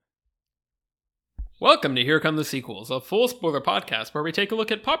Welcome to Here Come the Sequels, a full spoiler podcast where we take a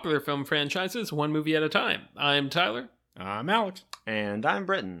look at popular film franchises one movie at a time. I'm Tyler. I'm Alex. And I'm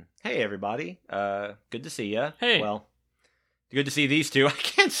Britton. Hey, everybody. Good to see ya. Hey. Well, good to see these two. I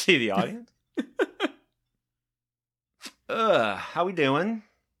can't see the audience. How we doing?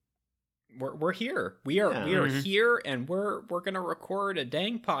 We're here. We are Mhm. here, and we're gonna record a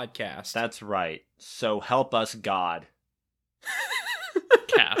dang podcast. That's right. So help us, God.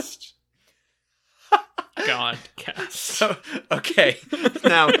 Cast. God, cast. So, okay.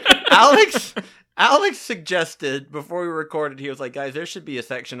 Now, Alex suggested before we recorded, he was like, guys, there should be a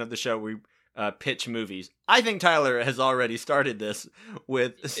section of the show where we pitch movies. I think Tyler has already started this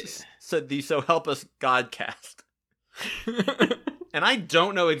with the So Help Us God cast. And I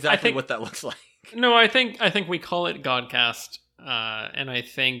don't know exactly what that looks like. No, I think we call it Godcast, and I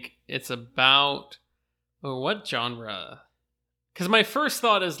think it's about what genre? Because my first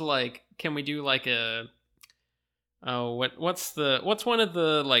thought is like, can we do like a what's one of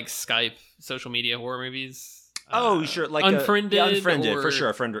the like Skype social media horror movies? Sure, like Unfriended. Unfriended or, for sure.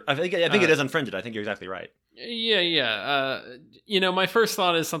 I think it is Unfriended. I think you're exactly right. Yeah. My first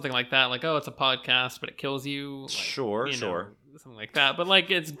thought is something like that, like, oh, it's a podcast, but it kills you. Like, Sure. Something like that. But like,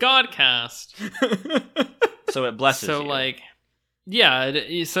 it's Godcast. So it blesses you. So like,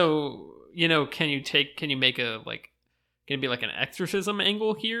 yeah. So can you make a like, can it be like an exorcism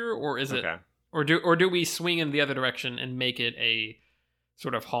angle here, or is it, Okay. or do we swing in the other direction and make it a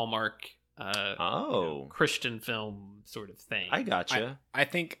sort of Hallmark, Christian film sort of thing? I gotcha. I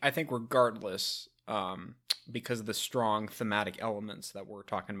think regardless, because of the strong thematic elements that we're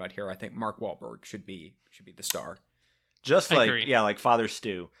talking about here, I think Mark Wahlberg should be the star. Just I like agree. like Father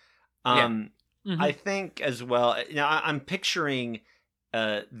Stew. Mhm. I think as well. Now I'm picturing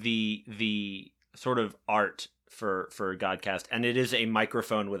the sort of art for Godcast, and it is a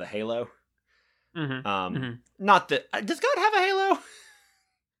microphone with a halo. Mhm. Not that does God have a halo?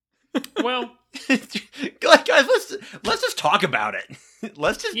 Well, Guys, let's just talk about it.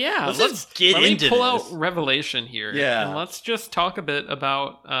 Let's just yeah. just get let me into pull this. out Revelation here. Yeah. And let's just talk a bit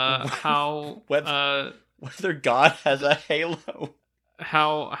about how Whether God has a halo.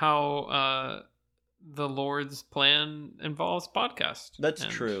 how the Lord's plan involves podcast. That's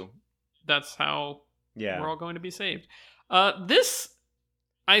And true. That's how Yeah. we're all going to be saved. This,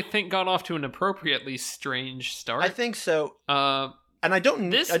 I think, got off to an appropriately strange start. I think so. Uh, And I don't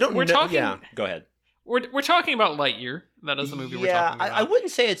we're know. talking- Yeah, go ahead. we're talking about Lightyear. That is the movie we're talking about. I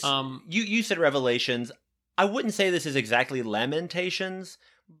wouldn't say it's. Um, You said Revelations. I wouldn't say this is exactly Lamentations,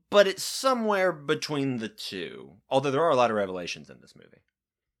 but it's somewhere between the two. Although there are a lot of revelations in this movie.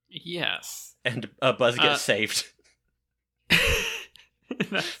 Yes. And Buzz gets saved.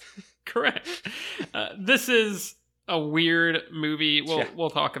 That's correct. This is a weird movie. We'll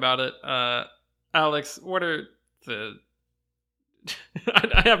talk about it. Alex, what are the?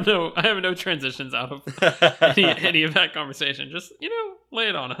 I have no transitions out of any of that conversation. Just lay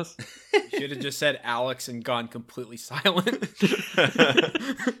it on us. You should have just said Alex and gone completely silent.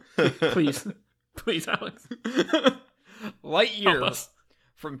 Please, Alex. Help Lightyear us.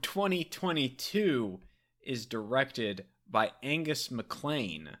 from 2022 is directed by Angus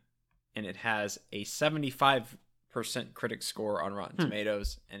MacLean, and it has a 75% critic score on Rotten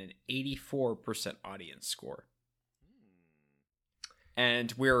Tomatoes and an 84% audience score.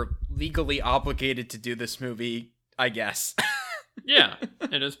 And we're legally obligated to do this movie, I guess. Yeah,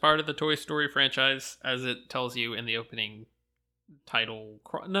 it is part of the Toy Story franchise, as it tells you in the opening title.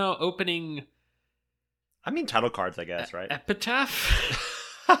 Opening I mean, title cards, I guess, right? epitaph.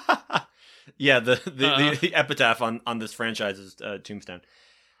 Yeah, the epitaph on this franchise's tombstone.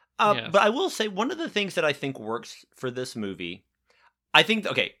 Yes. But I will say one of the things that I think works for this movie, I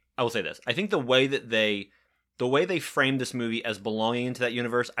will say this. I think the way they frame this movie as belonging into that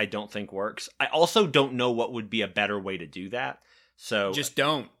universe, I don't think works. I also don't know what would be a better way to do that. So Just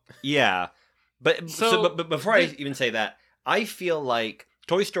don't. yeah, but before I even say that, I feel like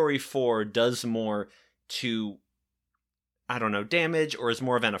Toy Story 4 does more to, I don't know, damage, or is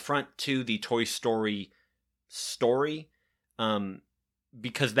more of an affront to the Toy Story story,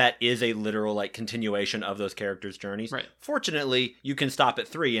 because that is a literal like continuation of those characters' journeys. Right. Fortunately, you can stop at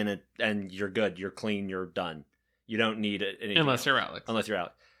 3 and you're good, you're clean, you're done. You don't need it Unless you're Alex.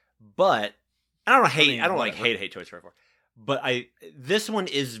 But I don't hate whatever. hate Toy Story 4. But this one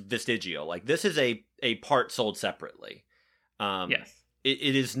is vestigial. Like, this is a part sold separately. Yes.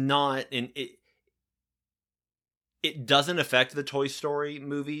 It is not it doesn't affect the Toy Story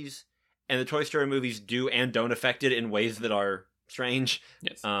movies, and the Toy Story movies do and don't affect it in ways that are strange.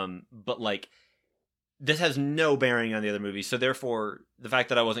 Yes. But like this has no bearing on the other movies. So therefore, the fact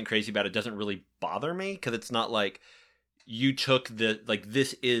that I wasn't crazy about it doesn't really bother me, because it's not like you took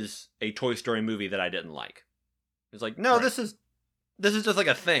this is a Toy Story movie that I didn't like. It's like, no, right. This is just like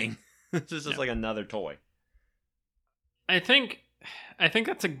a thing. This is just like another toy. I think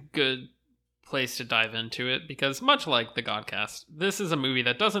that's a good place to dive into it, because much like the Godcast, this is a movie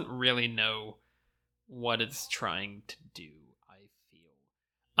that doesn't really know what it's trying to do, I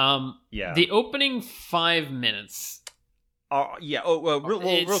feel. The opening 5 minutes. Real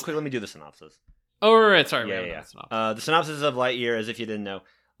quick, let me do the synopsis. Oh, right, sorry. Yeah. The synopsis of Lightyear, as if you didn't know.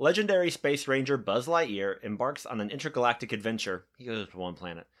 Legendary space ranger Buzz Lightyear embarks on an intergalactic adventure. He goes to one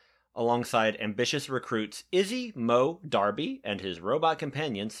planet. Alongside ambitious recruits Izzy, Mo, Darby, and his robot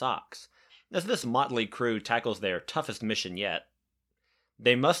companion Socks. As this motley crew tackles their toughest mission yet,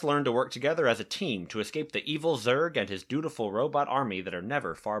 they must learn to work together as a team to escape the evil Zurg and his dutiful robot army that are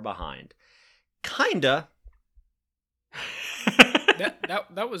never far behind. Kinda.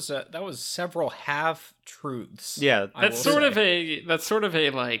 that was several half truths. Yeah, that's sort of a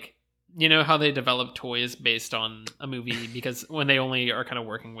like, you know how they develop toys based on a movie, because when they only are kind of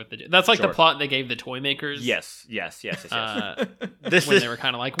working with that's like the plot they gave the toy makers. Yes. When they were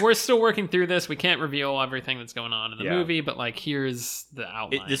kind of like, we're still working through this, we can't reveal everything that's going on in the movie, but like, here's the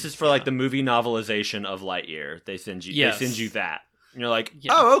outline. This is for like the movie novelization of Lightyear. They send you that. And you're like,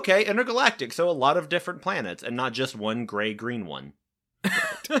 oh, okay, intergalactic, so a lot of different planets, and not just one gray-green one.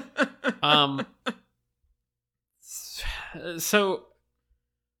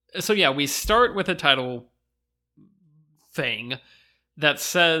 So yeah, we start with a title thing that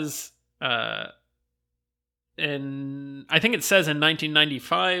says, I think it says in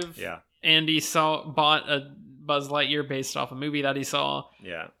 1995, Andy bought a Buzz Lightyear based off a movie that he saw.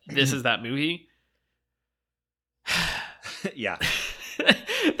 Yeah. This is that movie. Yeah.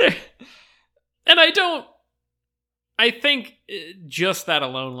 And I think just that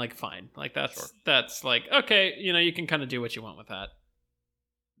alone, like, fine. Like, that's like, okay, you know, you can kind of do what you want with that.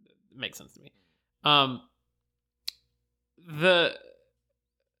 It makes sense to me.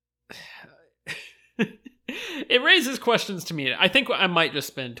 It raises questions to me. I think I might just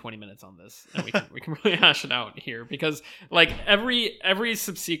spend 20 minutes on this, and we can really hash it out here, because like every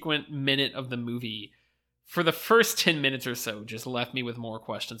subsequent minute of the movie, for the first 10 minutes or so, just left me with more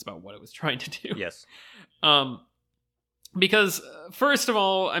questions about what it was trying to do. Yes. Because first of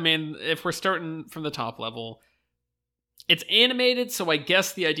all, I mean, if we're starting from the top level, it's animated, so I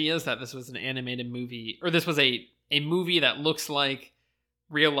guess the idea is that this was an animated movie, or this was a movie that looks like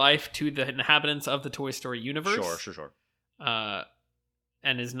real life to the inhabitants of the Toy Story universe. Sure.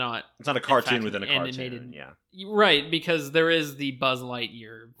 And is not... It's not a cartoon within a animated, cartoon, yeah. Right, because there is the Buzz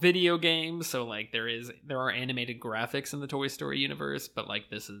Lightyear video game, so like there are animated graphics in the Toy Story universe, but like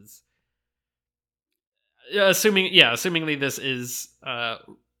this is... Assumingly this is...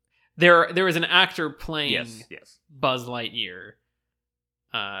 There is an actor playing yes. Buzz Lightyear,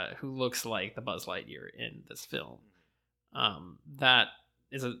 who looks like the Buzz Lightyear in this film. That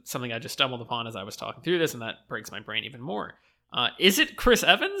is something I just stumbled upon as I was talking through this, and that breaks my brain even more. Is it Chris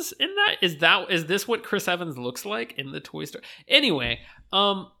Evans in that? Is this what Chris Evans looks like in the Toy Story? Anyway,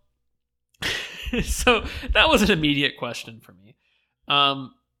 so that was an immediate question for me.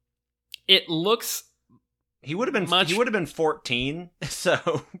 It looks... He would have been 14,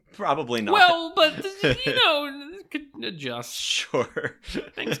 so probably not. Well, but you know, could adjust. Sure,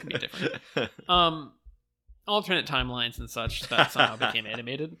 things could be different. Alternate timelines and such that somehow became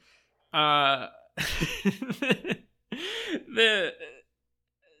animated. That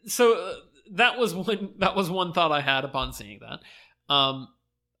was one thought I had upon seeing that.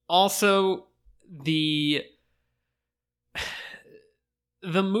 Also, the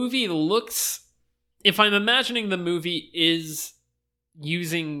movie looks... If I'm imagining the movie is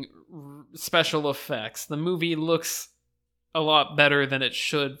using special effects, the movie looks a lot better than it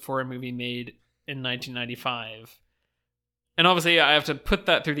should for a movie made in 1995. And obviously I have to put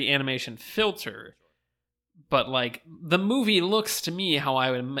that through the animation filter. But like, the movie looks to me how I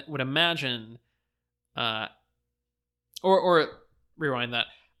would imagine, or rewind that.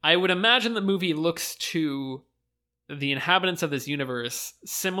 I would imagine the movie looks to the inhabitants of this universe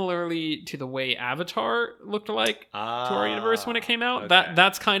similarly to the way Avatar looked like to our universe when it came out. Okay.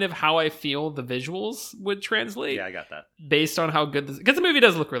 That's kind of how I feel the visuals would translate. Yeah, I got that. Based on how good this... Because the movie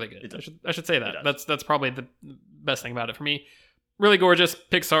does look really good. I should say that. That's probably the best thing about it for me. Really gorgeous.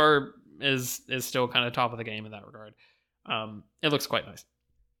 Pixar is still kind of top of the game in that regard. It looks quite nice.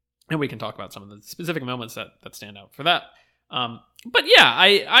 And we can talk about some of the specific moments that stand out for that. But yeah,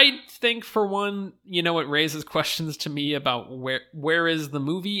 I think for one, you know, it raises questions to me about where is the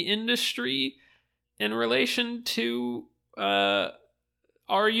movie industry in relation to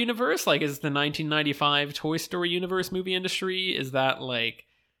our universe? Like, is the 1995 Toy Story universe movie industry, is that like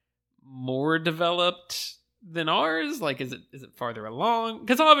more developed than ours? Like, is it farther along?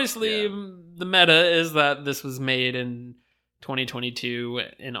 Because obviously the meta is that this was made in 2022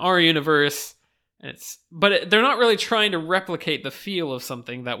 in our universe. But they're not really trying to replicate the feel of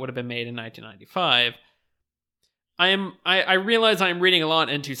something that would have been made in 1995. I realize I'm reading a lot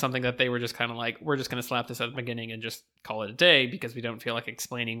into something that they were just kind of like, we're just going to slap this at the beginning and just call it a day because we don't feel like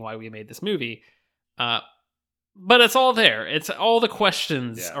explaining why we made this movie. But it's all there. It's all the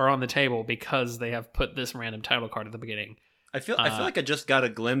questions are on the table because they have put this random title card at the beginning. I feel like I just got a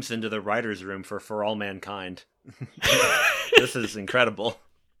glimpse into the writer's room for All Mankind. This is incredible.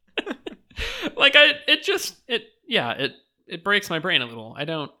 Like it breaks my brain a little.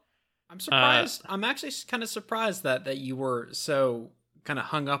 I'm surprised. I'm actually kind of surprised that you were so kind of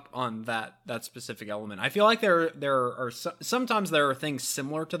hung up on that specific element. I feel like there are sometimes there are things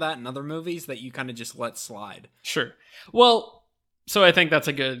similar to that in other movies that you kind of just let slide. Sure. Well, so I think that's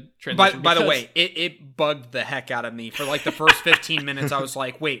a good transition. By the way, it bugged the heck out of me for like the first 15 minutes. I was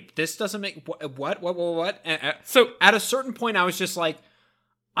like, wait, this doesn't make what? And, so at a certain point, I was just like,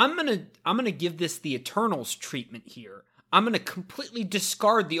 I'm gonna give this the Eternals treatment here. I'm gonna completely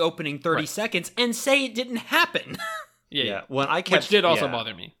discard the opening 30 seconds and say it didn't happen. Yeah. Well, which did also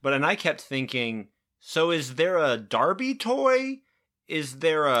bother me. But I kept thinking, so is there a Darby toy? Is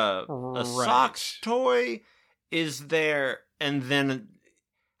there a socks toy? Is there, and then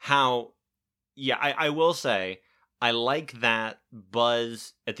how? Yeah, I will say I like that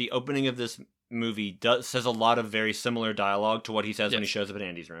Buzz at the opening of this movie says a lot of very similar dialogue to what he says when he shows up at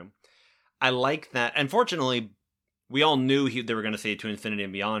Andy's room. I like that. Unfortunately, we all knew they were going to say To Infinity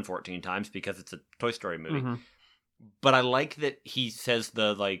and Beyond 14 times because it's a Toy Story movie. Mm-hmm. But I like that he says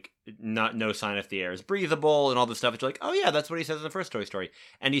the, like, no sign if the air is breathable and all this stuff. It's like, oh yeah, that's what he says in the first Toy Story.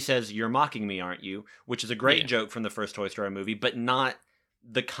 And he says, "You're mocking me, aren't you?" Which is a great joke from the first Toy Story movie, but not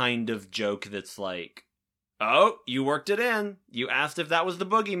the kind of joke that's like, oh, you worked it in. You asked if that was the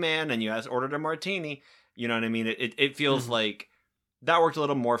boogeyman and you ordered a martini. You know what I mean? It feels like that worked a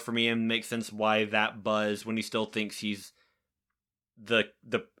little more for me and makes sense why that Buzz, when he still thinks he's the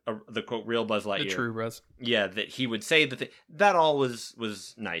quote real Buzz Lightyear, the true Buzz, that he would say that all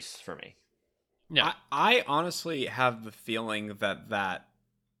was nice for me. Yeah, I honestly have the feeling that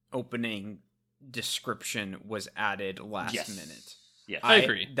opening description was added last minute. Yes, I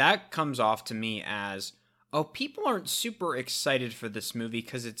agree. That comes off to me as, oh, people aren't super excited for this movie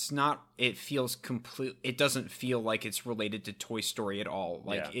because it doesn't feel like it's related to Toy Story at all.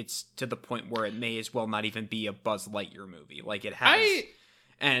 Like, it's to the point where it may as well not even be a Buzz Lightyear movie. Like, it has...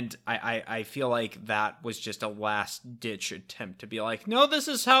 And I feel like that was just a last-ditch attempt to be like, no, this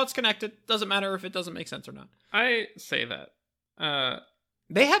is how it's connected. Doesn't matter if it doesn't make sense or not. I say that.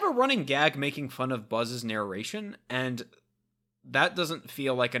 They have a running gag making fun of Buzz's narration, and that doesn't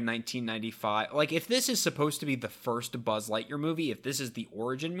feel like a 1995... Like, if this is supposed to be the first Buzz Lightyear movie, if this is the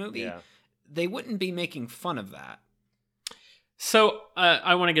origin movie, they wouldn't be making fun of that. So,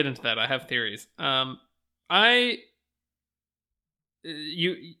 I want to get into that. I have theories.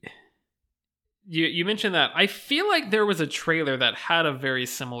 You mentioned that. I feel like there was a trailer that had a very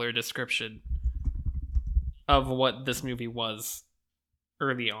similar description of what this movie was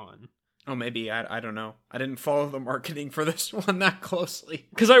early on. Oh, maybe. I don't know. I didn't follow the marketing for this one that closely.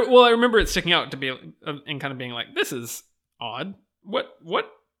 Because I remember it sticking out to be and kind of being like, this is odd.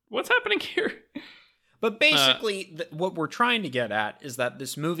 What's happening here? But basically, what we're trying to get at is that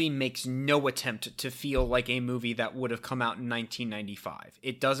this movie makes no attempt to feel like a movie that would have come out in 1995.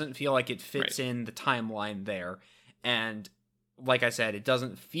 It doesn't feel like it fits in the timeline there. And like I said, it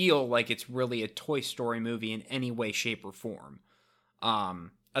doesn't feel like it's really a Toy Story movie in any way, shape, or form.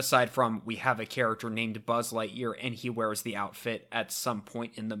 Aside from, we have a character named Buzz Lightyear, and he wears the outfit at some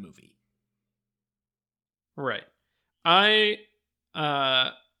point in the movie. Right. I'll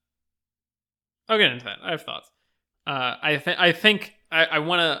get into that. I have thoughts. I think I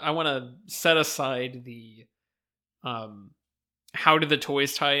want to set aside the how do the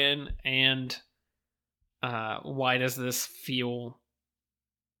toys tie in, and why does this feel,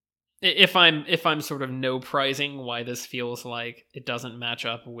 if I'm sort of no prizing why this feels like it doesn't match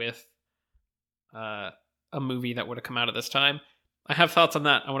up with a movie that would have come out at this time. I have thoughts on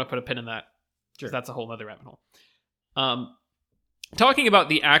that. I want to put a pin in that. Sure. That's a whole other rabbit hole. Talking about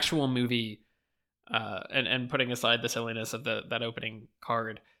the actual movie. And putting aside the silliness of that opening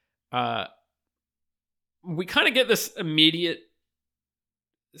card, we kind of get this immediate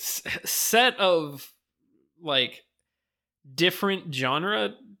set of like different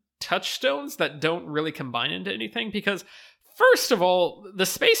genre touchstones that don't really combine into anything, because first of all, the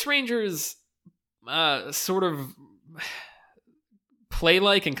Space Rangers sort of play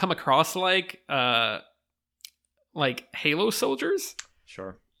like and come across like Halo soldiers.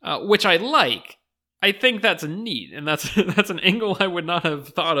 Sure. Which I like. I think that's neat, and that's an angle I would not have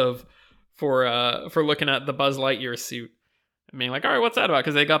thought of for looking at the Buzz Lightyear suit. I mean, like, all right, what's that about?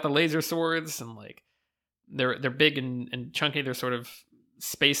 Because they got the laser swords, and like they're big and chunky. They're sort of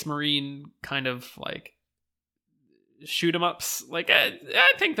Space Marine kind of like shoot 'em ups. Like, I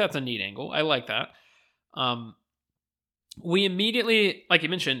think that's a neat angle. I like that. We immediately, like you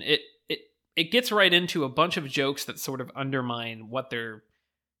mentioned, it gets right into a bunch of jokes that sort of undermine what they're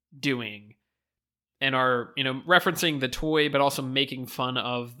doing and are, referencing the toy, but also making fun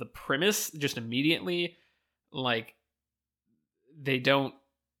of the premise just immediately. Like, they don't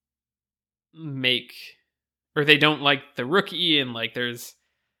like the Rookie, and like there's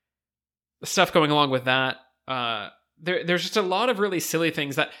stuff going along with that. There's just a lot of really silly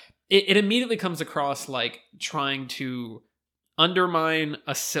things that it immediately comes across like trying to undermine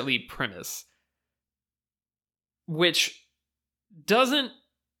a silly premise, which doesn't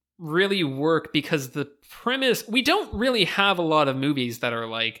really work because the premise, we don't really have a lot of movies that are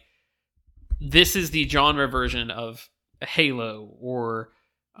like, this is the genre version of Halo or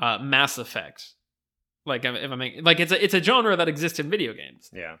Mass Effect. Like, if I make, like, it's a genre that exists in video games.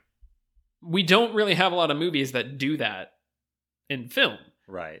 Yeah. We don't really have a lot of movies that do that in film.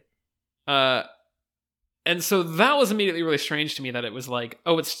 Right. And so that was immediately really strange to me, that it was like,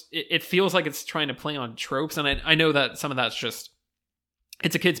 oh, it feels like it's trying to play on tropes. And I know that some of that's just,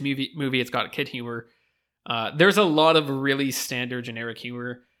 it's a kid's movie. It's got kid humor. There's a lot of really standard generic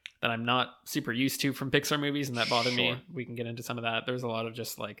humor that I'm not super used to from Pixar movies, and that bothered me. We can get into some of that. There's a lot of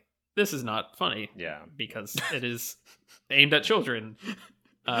just like, this is not funny. Yeah. Because it is aimed at children.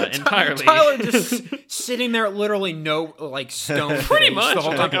 Entirely. Tyler just sitting there, literally no like stone. Pretty much. The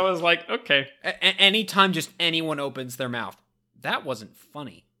whole time. I was like, okay. Anytime just anyone opens their mouth, that wasn't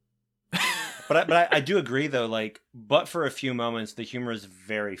funny. But I do agree though. Like, but for a few moments, the humor is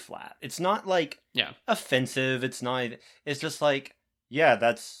very flat. It's not like offensive. It's not. It's just like, yeah,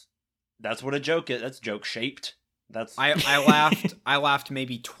 that's what a joke is. That's joke shaped. That's I laughed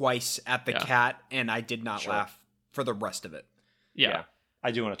maybe twice at the cat, and I did not laugh for the rest of it. Yeah. I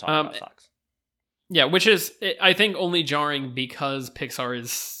do want to talk about socks. Yeah, which is, I think, only jarring because Pixar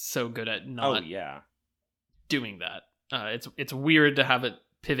is so good at not doing that. It's weird to have it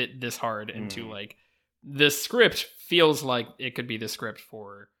pivot this hard into like, the script feels like it could be the script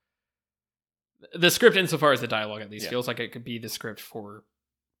for, the script insofar as the dialogue at least feels like it could be the script for,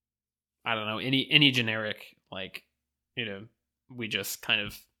 I don't know, any generic, like, we just kind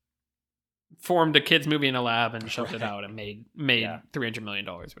of formed a kids movie in a lab and shoved it out and made $300 million,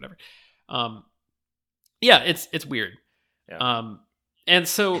 whatever. It's weird. Yeah. And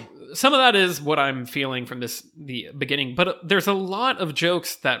so some of that is what I'm feeling from the beginning, but there's a lot of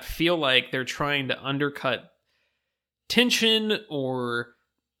jokes that feel like they're trying to undercut tension or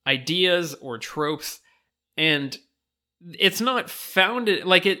ideas or tropes, and it's not founded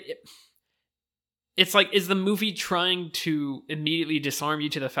like it's like, is the movie trying to immediately disarm you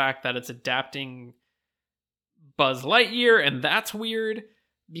to the fact that it's adapting Buzz Lightyear, and that's weird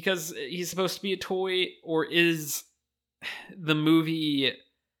because he's supposed to be a toy? Or is the movie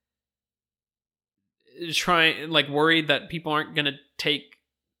worried that people aren't going to take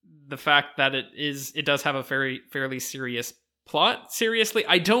the fact that it does have a fairly serious plot seriously?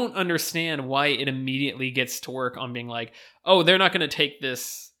 I don't understand why it immediately gets to work on being like, oh, they're not going to take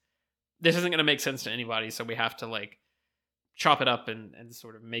this isn't going to make sense to anybody, so we have to like chop it up and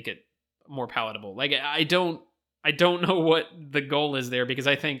sort of make it more palatable. Like, I don't know what the goal is there, because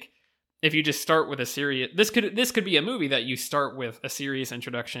I think if you just start with a serious, this could be a movie that you start with a serious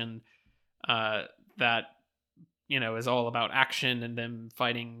introduction that is all about action and them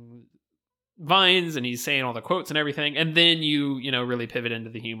fighting vines, and he's saying all the quotes and everything, and then you really pivot into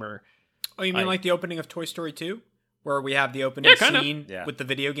the humor. Oh, you mean like the opening of Toy Story 2? Where we have the opening scene with the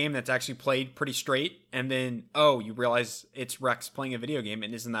video game that's actually played pretty straight, and then you realize it's Rex playing a video game,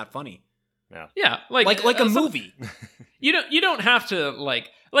 and isn't that funny? Yeah, like a movie. You don't have to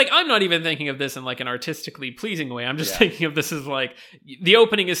like I'm not even thinking of this in like an artistically pleasing way. I'm just thinking of this as like, the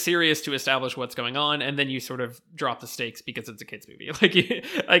opening is serious to establish what's going on, and then you sort of drop the stakes because it's a kids movie.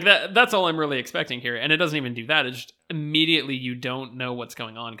 Like that. That's all I'm really expecting here, and it doesn't even do that. It's just immediately you don't know what's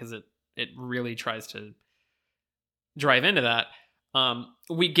going on because it really tries to drive into that.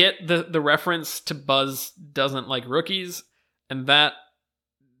 We get the reference to Buzz doesn't like rookies, and that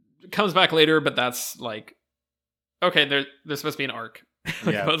comes back later, but that's like, okay, there's supposed to be an arc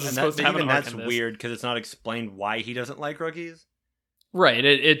Yeah, Buzz is supposed to have even an arc that's in this. weird because it's not explained why he doesn't like rookies. Right.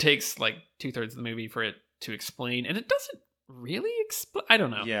 It takes like 2/3 of the movie for it to explain, and it doesn't really explain. I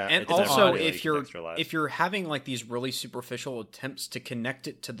don't know. Yeah, And it's also, not really if you're contextualized. having like these really superficial attempts to connect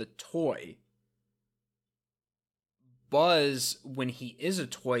it to the toy, Buzz, when he is a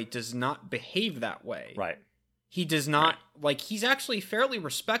toy, does not behave that way. Right. He does not like. He's actually fairly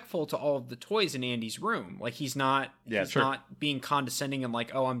respectful to all of the toys in Andy's room. Like he's not. Yeah, he's sure. not being condescending and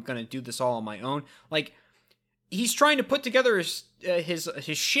like, oh, I'm gonna do this all on my own. Like he's trying to put together his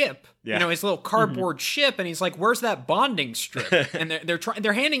ship. Yeah. You know, his little cardboard ship, and he's like, "Where's that bonding strip?" And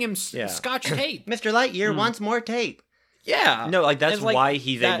they're handing him Scotch tape. Mr. Lightyear wants more tape. Yeah. No, like that's And, like, why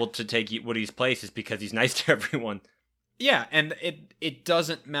he's that- able to take Woody's place is because he's nice to everyone. Yeah, and it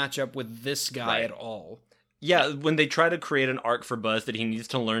doesn't match up with this guy Right. at all. Yeah, when they try to create an arc for Buzz that he needs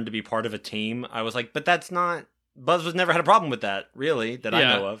to learn to be part of a team, I was like, but that's not. Buzz was never had a problem with that, really, that I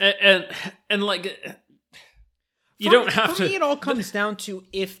know of. And like, you don't have For to. me, it all comes down to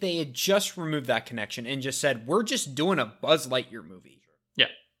if they had just removed that connection and just said, we're just doing a Buzz Lightyear movie. Yeah.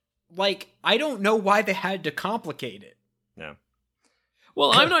 Like, I don't know why they had to complicate it. Yeah.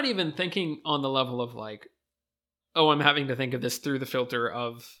 Well, I'm not even thinking on the level of like, oh, I'm having to think of this through the filter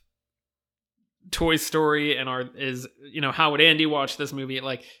of Toy Story and how would Andy watch this movie?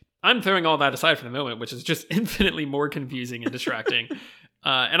 Like, I'm throwing all that aside for the moment, which is just infinitely more confusing and distracting.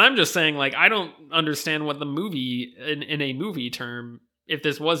 And I'm just saying, like, I don't understand what the movie, in a movie term, if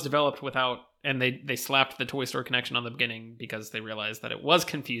this was developed without, and they slapped the Toy Story connection on the beginning because they realized that it was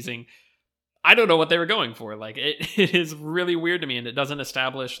confusing. I don't know what they were going for. Like, it is really weird to me, and it doesn't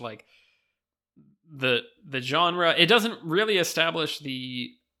establish, like, the genre. It doesn't really establish the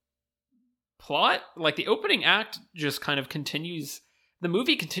plot. Like, the opening act just kind of continues. The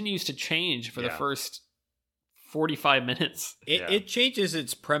movie continues to change for the first 45 minutes. It changes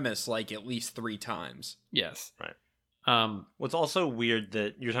its premise like at least 3 times. Yes. Right. What's also weird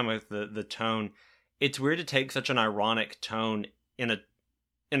that you're talking about the tone. It's weird to take such an ironic tone in a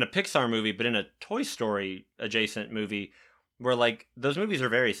Pixar movie, but in a Toy Story adjacent movie where like those movies are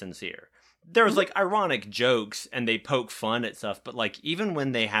very sincere. There's like ironic jokes and they poke fun at stuff, but like even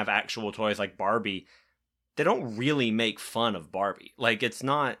when they have actual toys like Barbie, they don't really make fun of Barbie. Like it's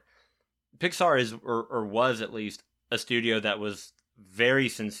not. Pixar is or was at least a studio that was very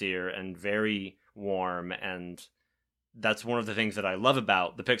sincere and very warm, and that's one of the things that I love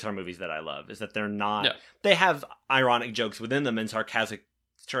about the Pixar movies that I love is that they're not. Yeah. They have ironic jokes within them and sarcastic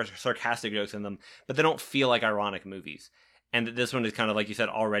jokes in them, but they don't feel like ironic movies. And this one is kind of like you said,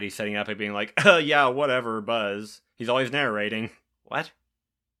 already setting up and being like, yeah, whatever, Buzz. He's always narrating. What?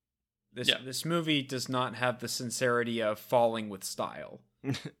 This movie does not have the sincerity of falling with style.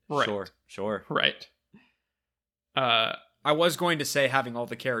 Right. Sure. Right. I was going to say having all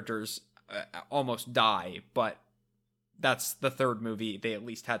the characters almost die, but that's the third movie. They at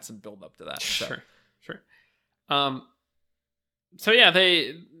least had some build up to that. So. Sure. So yeah,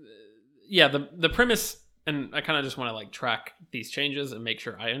 the premise, and I kind of just want to like track these changes and make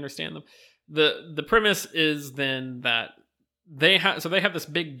sure I understand them. The premise is then that they have this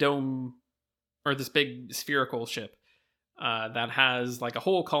big dome or this big spherical ship that has like a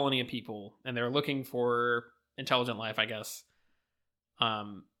whole colony of people, and they're looking for intelligent life, I guess.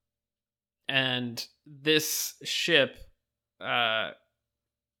 And this ship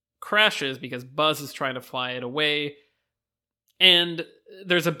crashes because Buzz is trying to fly it away. And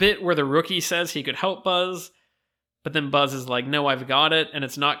there's a bit where the rookie says he could help Buzz, but then Buzz is like, no, I've got it. And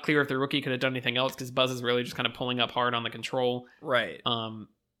it's not clear if the rookie could have done anything else because Buzz is really just kind of pulling up hard on the control. Right.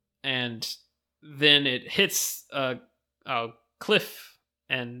 And then it hits a cliff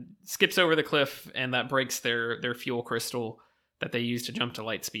and skips over the cliff, and that breaks their fuel crystal that they use to jump to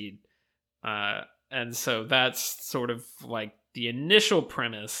light speed. And so that's sort of like the initial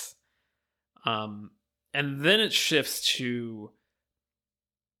premise. And then it shifts to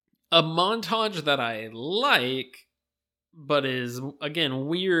a montage that I like, but is, again,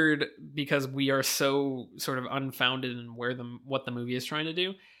 weird because we are so sort of unfounded in what the movie is trying to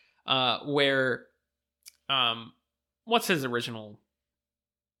do. Where, what's his original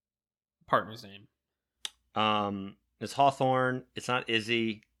partner's name? It's Hawthorne. It's not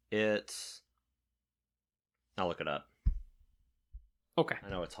Izzy. I'll look it up. Okay. I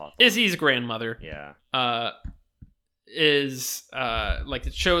know it's Hawthorne. Izzy's grandmother. Yeah. Is like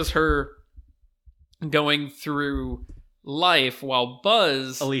it shows her going through life while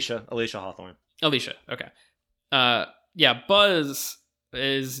Buzz. Alicia Hawthorne. Alicia. Okay. Yeah. Buzz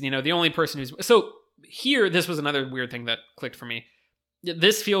is the only person who's so here. This was another weird thing that clicked for me.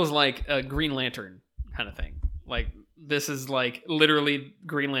 This feels like a Green Lantern kind of thing. Like This is like literally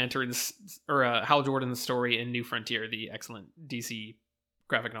Green Lantern's or Hal Jordan's story in New Frontier, the excellent DC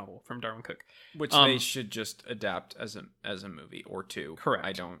graphic novel from Darwin Cook, which they should just adapt as a movie or two. Correct.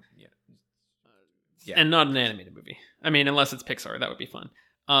 I don't. Yeah. And not an animated movie. I mean, unless it's Pixar, that would be fun.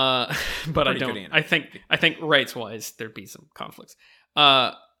 But I don't. I think rights wise, there'd be some conflicts.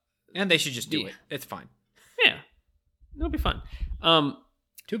 And they should just do it. It's fine. Yeah, it'll be fun.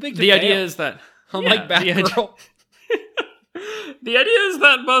 Too big. The idea is that unlike Batgirl. The idea is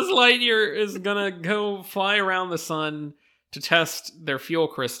that Buzz Lightyear is gonna go fly around the sun to test their fuel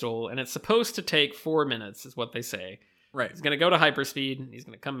crystal, and it's supposed to take 4 minutes, is what they say. Right. He's gonna go to hyperspeed, and he's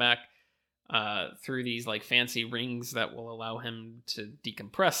gonna come back through these like fancy rings that will allow him to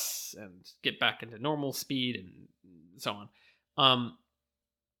decompress and get back into normal speed and so on.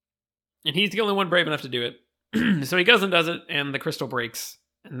 And he's the only one brave enough to do it. So he goes and does it, and the crystal breaks,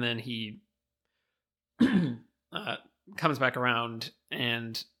 and then he comes back around,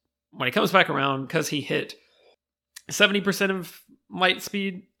 and when he comes back around, because he hit 70% of light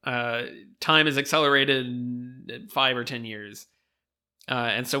speed, time is accelerated 5 or 10 years.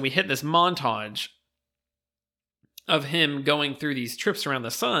 And so we hit this montage of him going through these trips around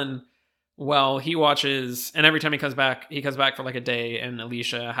the sun while he watches, and every time he comes back for like a day, and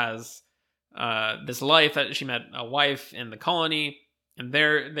Alicia has this life that she met a wife in the colony, and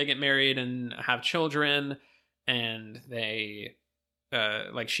they get married and have children, and they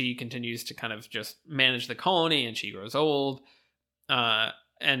like she continues to kind of just manage the colony, and she grows old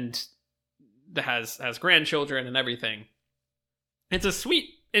and has grandchildren and everything. It's a sweet,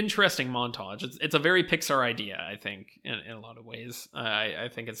 interesting montage. It's a very Pixar idea, I think, in a lot of ways. I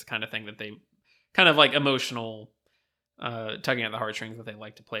think it's the kind of thing that they kind of like emotional tugging at the heartstrings that they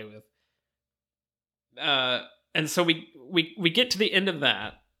like to play with. And so we get to the end of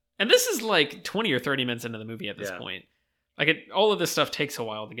that, and this is like 20 or 30 minutes into the movie at this point. Like all of this stuff takes a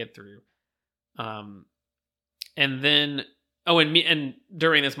while to get through. And then and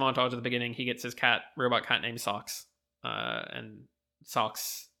during this montage at the beginning, he gets his robot cat named Socks, and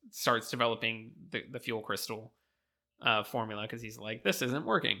Socks starts developing the fuel crystal formula because he's like, this isn't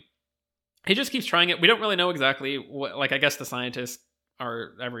working. He just keeps trying it. We don't really know exactly what. Like, I guess the scientists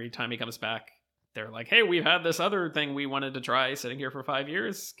are, every time he comes back, they're like, hey, we've had this other thing we wanted to try sitting here for 5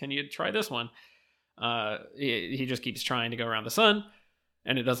 years. Can you try this one? He just keeps trying to go around the sun,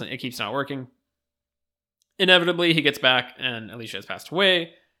 and it keeps not working. Inevitably, he gets back, and Alicia has passed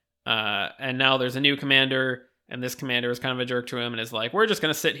away. And now there's a new commander, and this commander is kind of a jerk to him and is like, we're just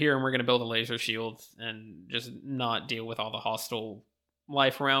going to sit here and we're going to build a laser shield and just not deal with all the hostile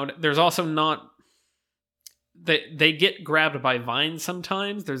life around. There's also not... They get grabbed by vines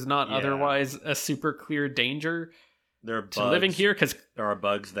sometimes. There's not otherwise a super clear danger to living here, because there are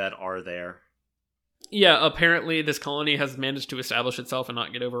bugs that are there. Yeah, apparently this colony has managed to establish itself and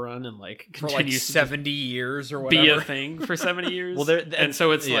not get overrun, and like continues for like 70 years or whatever. Be a thing for 70 years. Well, and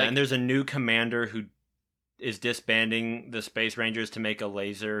so it's like, and there's a new commander who is disbanding the Space Rangers to make a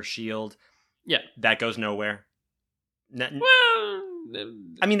laser shield. Yeah, that goes nowhere. Well,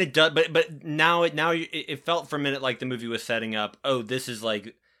 I mean, it does, but now it felt for a minute like the movie was setting up. Oh, this is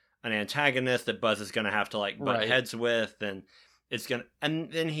like an antagonist that Buzz is going to have to like butt heads with, and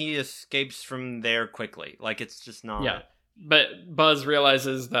and then he escapes from there quickly. Like, it's just not. Yeah, but Buzz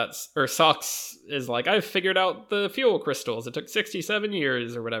realizes or Socks is like, I've figured out the fuel crystals. It took 67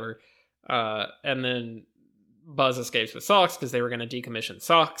 years or whatever, and then Buzz escapes with Socks because they were going to decommission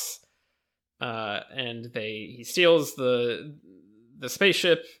Socks. And he steals the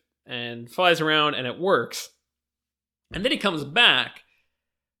spaceship and flies around, and it works. And then he comes back,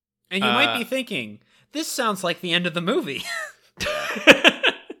 and you might be thinking, this sounds like the end of the movie.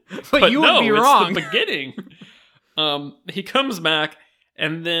 but you would be wrong. It's the beginning. He comes back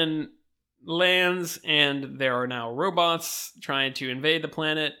and then lands, and there are now robots trying to invade the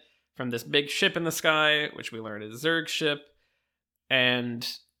planet from this big ship in the sky, which we learn is Zurg's ship. And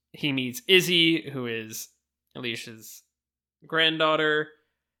he meets Izzy, who is Alicia's granddaughter,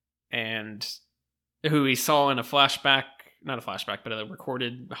 and who he saw in a flashback, not a flashback, but a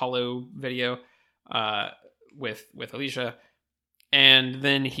recorded holo video with Alicia. And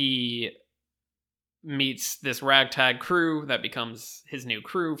then he meets this ragtag crew that becomes his new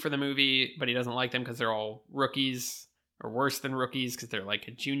crew for the movie, but he doesn't like them because they're all rookies, or worse than rookies, because they're like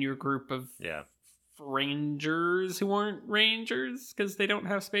a junior group of Rangers who aren't Rangers because they don't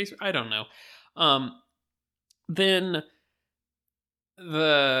have space. I don't know. Then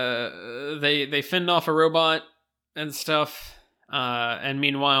they fend off a robot and stuff. And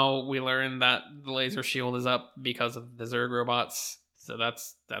meanwhile, we learn that the laser shield is up because of the Zurg robots. So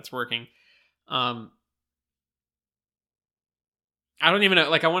that's working. I don't even know.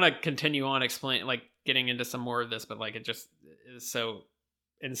 Like, I want to continue on getting into some more of this, but like, it just is so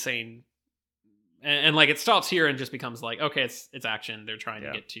insane. And like, it stops here and just becomes like, okay, it's action. They're trying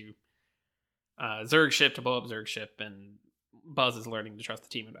to get to Zurg's ship to blow up Zurg's ship, and Buzz is learning to trust the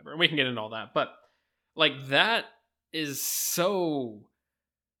team and whatever. And we can get into all that, but like, that is so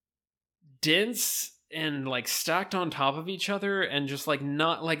dense and like stacked on top of each other, and just like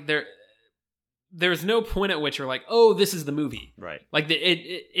not like there's no point at which you're like, oh, this is the movie, right? Like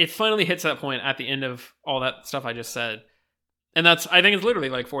it finally hits that point at the end of all that stuff I just said, and I think it's literally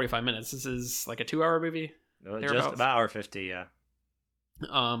like 45 minutes. This is like a 2-hour movie, just about hour 50, yeah.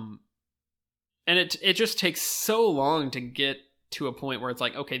 And it just takes so long to get to a point where it's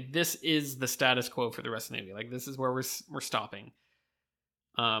like, okay, this is the status quo for the rest of the movie. Like, this is where we're stopping.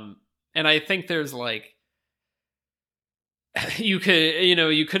 And I think there's like, you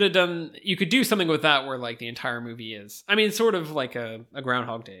could do something with that where like the entire movie is, I mean, sort of like a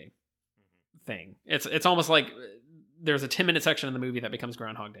Groundhog Day thing. It's almost like there's a 10-minute section in the movie that becomes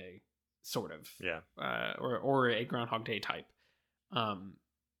Groundhog Day, sort of. Yeah. Or a Groundhog Day type.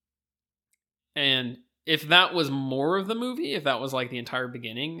 And if that was more of the movie, if that was like the entire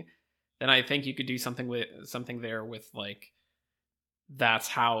beginning, then I think you could do something there with like, that's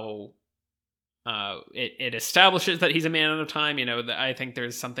how it establishes that he's a man out of time. You know, I think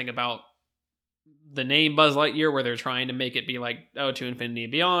there's something about the name Buzz Lightyear where they're trying to make it be like, oh, to infinity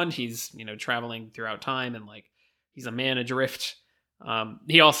and beyond. He's, traveling throughout time, and like, he's a man adrift.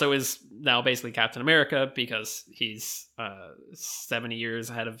 He also is now basically Captain America because he's 70 years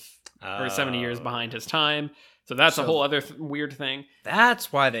ahead of, or 70 years behind his time. So that's a whole other weird thing.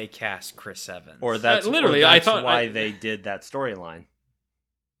 That's why they cast Chris Evans. Or that's literally, I thought why they did that storyline.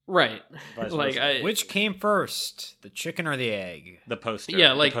 Right. Like, which came first, the chicken or the egg? The poster.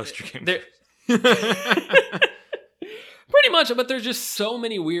 Yeah, like, the poster came first. Pretty much, but there's just so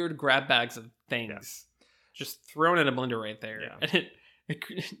many weird grab bags of things just thrown in a blender right there. Yeah. And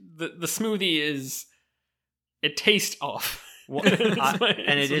the smoothie it tastes off. Well,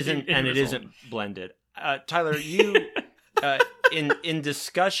 and it isn't blended. Tyler, you in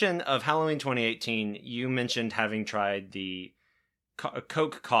discussion of Halloween 2018, you mentioned having tried the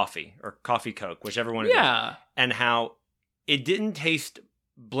Coke coffee or coffee Coke, whichever one it is, and how it didn't taste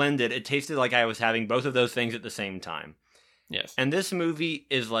blended. It tasted like I was having both of those things at the same time. Yes. And this movie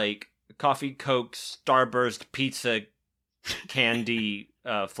is like coffee Coke Starburst pizza candy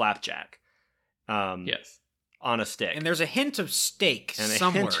flapjack. Yes. On a stick. And there's a hint of steak and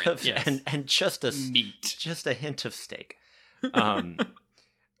somewhere. And just a meat. Just a hint of steak. And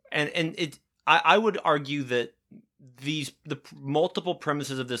I would argue that the multiple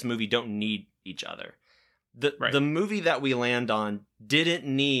premises of this movie don't need each other. The movie that we land on didn't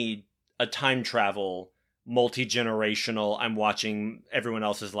need a time travel, multi-generational, I'm watching everyone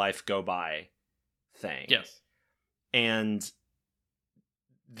else's life go by thing. Yes. And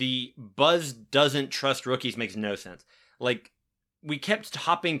the Buzz doesn't trust rookies makes no sense. Like, we kept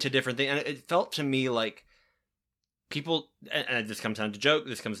hopping to different things, and it felt to me like people, and this comes down to joke,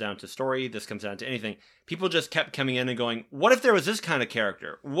 this comes down to story, this comes down to anything. People just kept coming in and going, what if there was this kind of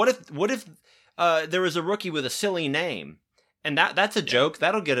character? What if there was a rookie with a silly name? And that's a joke.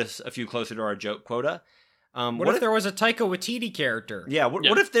 That'll get us a few closer to our joke quota. What if there was a Taika Waititi character? Yeah.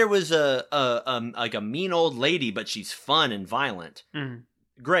 What if there was like a mean old lady, but she's fun and violent? Mm.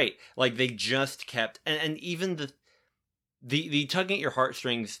 Great. Like, they just kept, and even the tugging at your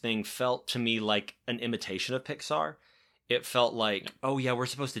heartstrings thing felt to me like an imitation of Pixar. It felt like, oh yeah, we're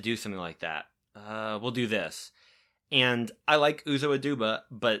supposed to do something like that. We'll do this. And I like Uzo Aduba,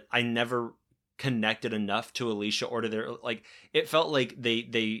 but I never connected enough to Alicia or to their, like, it felt like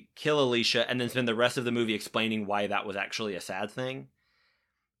they kill Alicia and then spend the rest of the movie explaining why that was actually a sad thing.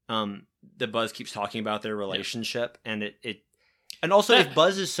 The Buzz keeps talking about their relationship, and and also if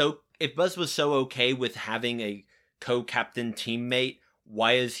Buzz was so okay with having a co-captain teammate,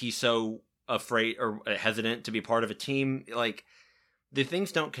 why is he so afraid or hesitant to be part of a team? Like, the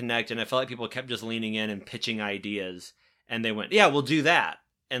things don't connect, and I felt like people kept just leaning in and pitching ideas, and they went, yeah, we'll do that.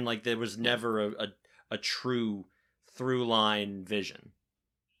 And like, there was never a true through line vision.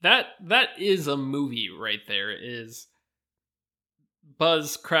 That is a movie right there. Is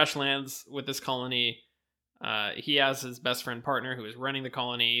Buzz crash lands with this colony. He has his best friend partner who is running the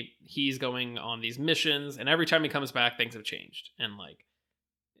colony. He's going on these missions, and every time he comes back, things have changed. And like,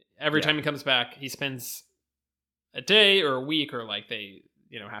 every time he comes back, he spends a day or a week, or like they,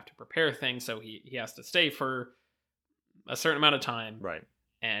 have to prepare things. So he has to stay for a certain amount of time. Right.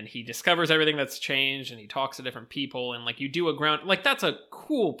 And he discovers everything that's changed, and he talks to different people, and like, you do that's a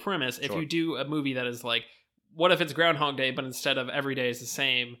cool premise. Sure. If you do a movie that is like, what if it's Groundhog Day, but instead of every day is the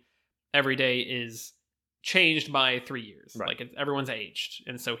same, every day is changed by 3 years. Right. Like everyone's aged.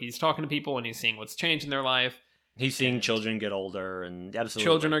 And so he's talking to people and he's seeing what's changed in their life. He's seeing children get older, and absolutely.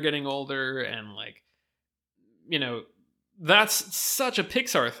 Children are getting older, and like, you know, that's such a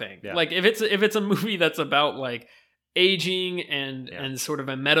Pixar thing. Yeah. Like if it's a movie that's about like aging and sort of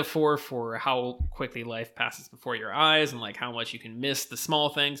a metaphor for how quickly life passes before your eyes and like how much you can miss the small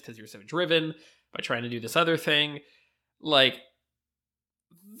things because you're so driven by trying to do this other thing, like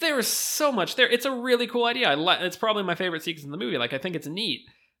there's so much there. It's a really cool idea. It's probably my favorite sequence in the movie. Like I think it's neat.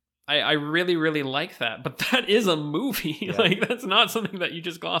 I really, really like that. But that is a movie. Yeah. Like that's not something that you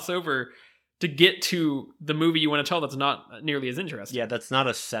just gloss over to get to the movie you want to tell that's not nearly as interesting. Yeah, that's not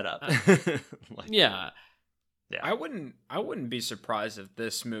a setup. Yeah. I wouldn't be surprised if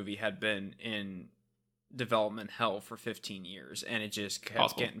this movie had been in development hell for 15 years and it just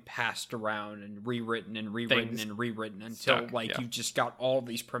kept getting passed around and rewritten and rewritten and rewritten until you just got all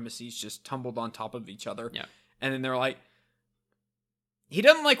these premises just tumbled on top of each other. Yeah. And then they're like, he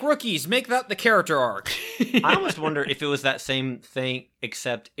doesn't like rookies, make that the character arc. I almost wonder if it was that same thing,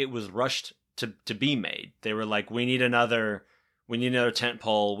 except it was rushed to be made. They were like, we need another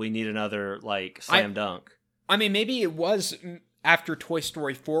tentpole, we need another like slam dunk. I mean, maybe it was after Toy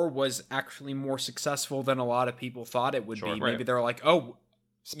Story 4 was actually more successful than a lot of people thought it would be. Right. Maybe they're like, oh,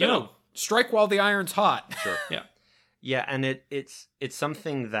 strike while the iron's hot. Sure. Yeah. Yeah, and it's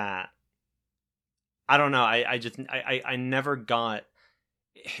something that I don't know. I never got.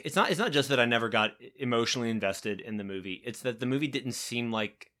 It's not just that I never got emotionally invested in the movie. It's that the movie didn't seem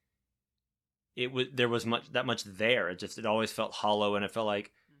like there was that much there. It always felt hollow, and it felt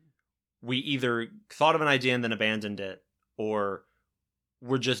like we either thought of an idea and then abandoned it, or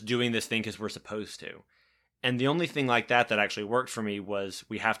we're just doing this thing because we're supposed to. And the only thing like that actually worked for me was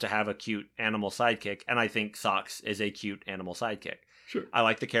we have to have a cute animal sidekick, and I think Socks is a cute animal sidekick. Sure. I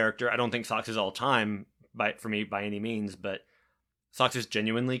like the character. I don't think Socks is all time for me by any means, but Socks is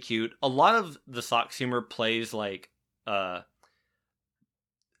genuinely cute. A lot of the Socks humor plays like a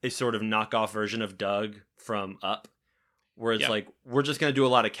sort of knockoff version of Doug from Up, where it's like, we're just going to do a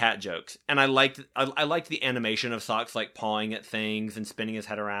lot of cat jokes. And I liked the animation of Socks like pawing at things and spinning his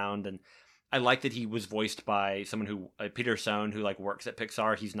head around. And I like that he was voiced by someone who, Peter Sohn, who like works at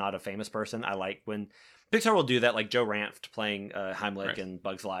Pixar. He's not a famous person. I like when Pixar will do that, like Joe Ranft playing Heimlich in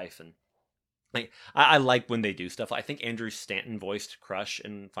Bug's Life. And like, I like when they do stuff. I think Andrew Stanton voiced Crush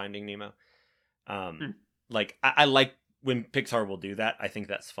in Finding Nemo. Like I like when Pixar will do that. I think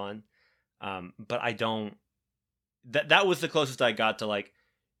that's fun. But I don't. That was the closest I got to like,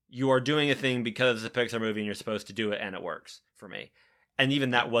 you are doing a thing because it's a Pixar movie and you're supposed to do it, and it works for me. And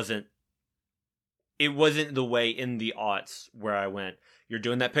even that wasn't the way in the aughts where I went, you're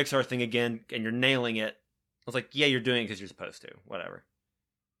doing that Pixar thing again and you're nailing it. I was like, yeah, you're doing it because you're supposed to. Whatever.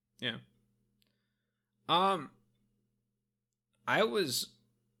 Yeah. I was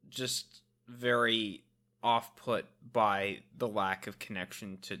just very off-put by the lack of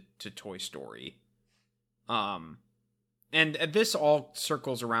connection to Toy Story. And this all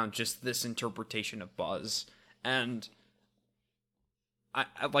circles around just this interpretation of Buzz. And I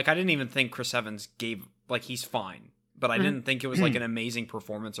didn't even think Chris Evans he's fine, but I didn't think it was like an amazing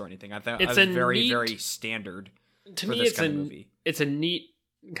performance or anything. I thought it was very, very standard to me. It's a movie. It's a neat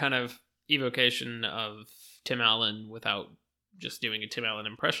kind of evocation of Tim Allen without just doing a Tim Allen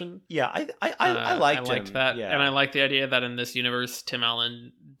impression. Yeah, I liked that, yeah. And I like the idea that in this universe, Tim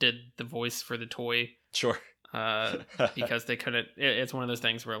Allen did the voice for the toy. Sure. Because they couldn't. It's one of those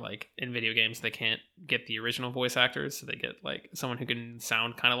things where, like, in video games, they can't get the original voice actors, so they get like someone who can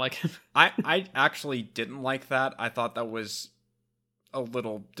sound kind of like him. I actually didn't like that. I thought that was a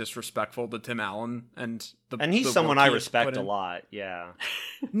little disrespectful to Tim Allen and he's someone I respect a lot. Yeah.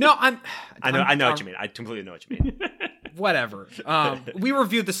 No, I know what you mean. I completely know what you mean. Whatever. We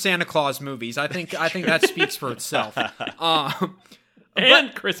reviewed the Santa Claus movies. I think that speaks for itself.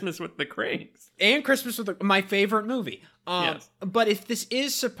 And Christmas with the Cranks. And Christmas with my favorite movie. Yes. But if this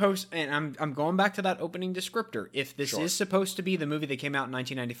is supposed, and I'm going back to that opening descriptor, if this is supposed to be the movie that came out in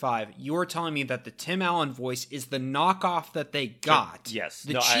 1995, you're telling me that the Tim Allen voice is the knockoff that they got. Yes.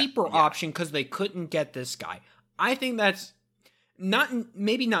 The cheaper option because they couldn't get this guy. I think that's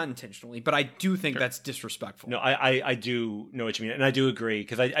maybe not intentionally, but I do think that's disrespectful. No, I do know what you mean. And I do agree,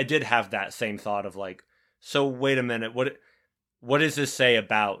 because I did have that same thought of like, so wait a minute, what does this say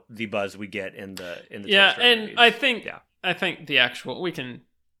about the Buzz we get in the yeah, and movies? I think the actual, we can,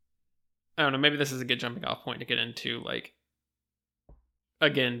 I don't know, maybe this is a good jumping off point to get into, like,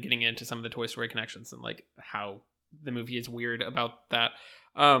 again, getting into some of the Toy Story connections and like how the movie is weird about that.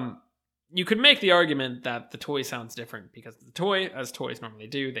 you could make the argument that the toy sounds different because the toy, as toys normally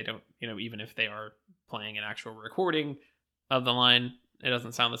do, they don't, even if they are playing an actual recording of the line, it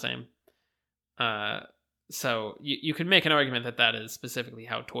doesn't sound the same. So you could make an argument that is specifically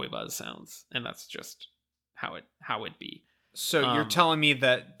how Toy Buzz sounds, and that's just how it be. So you're telling me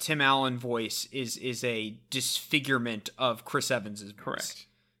that Tim Allen voice is a disfigurement of Chris Evans's voice?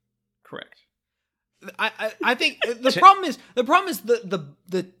 Correct. I think the problem is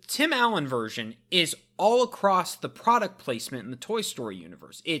the Tim Allen version is all across the product placement in the Toy Story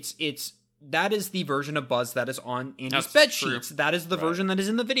universe. It's that is the version of Buzz that is on Andy's bed sheets. That is the version that is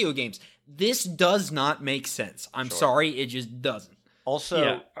in the video games. This does not make sense. I'm sorry, it just doesn't.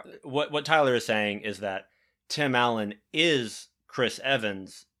 Also, what Tyler is saying is that Tim Allen is Chris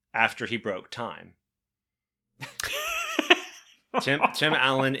Evans after he broke time. Tim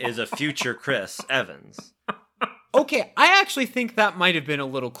Allen is a future Chris Evans. Okay, I actually think that might have been a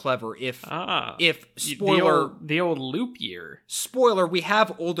little clever if spoiler the old loop year. Spoiler, we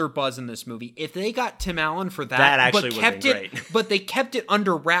have older Buzz in this movie. If they got Tim Allen for that actually would have been great. But they kept it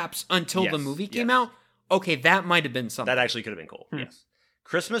under wraps until the movie came out. Okay, that might have been something. That actually could have been cool. Yes.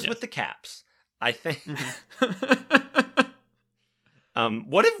 Christmas with the Caps. I think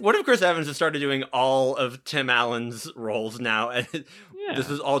what if Chris Evans had started doing all of Tim Allen's roles now, and this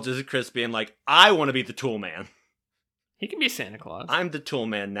is all just Chris being like, I want to be the Tool Man. He can be Santa Claus. I'm the Tool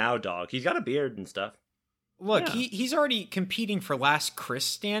Man now, dog. He's got a beard and stuff. Look, he's already competing for last Chris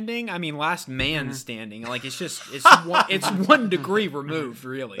standing. I mean, last man standing. Like it's it's 1 degree removed,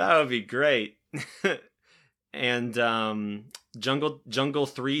 really. That would be great. And Jungle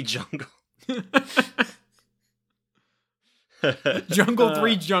 3 Jungle. Jungle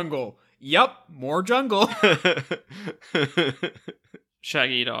 3 Jungle. Yep, more jungle.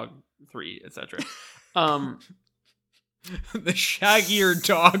 Shaggy Dog 3, etc. The Shaggier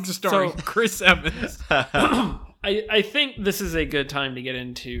Dog starring Chris Evans. I think this is a good time to get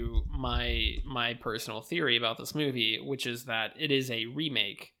into my personal theory about this movie, which is that it is a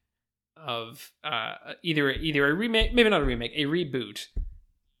remake of either a remake, maybe not a remake, a reboot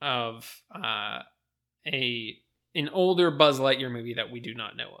of an older Buzz Lightyear movie that we do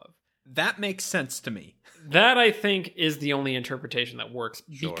not know of. That makes sense to me. That, I think, is the only interpretation that works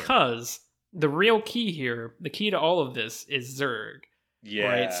because the real key here, the key to all of this is Zurg. Yeah.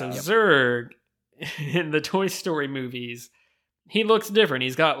 Right? So Zurg, in the Toy Story movies, he looks different.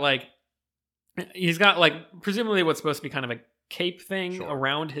 He's got like presumably what's supposed to be kind of a cape thing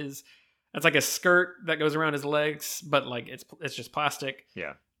around his... It's like a skirt that goes around his legs, but like it's just plastic.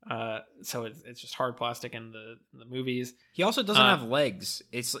 Yeah. So it's just hard plastic in the movies. He also doesn't have legs.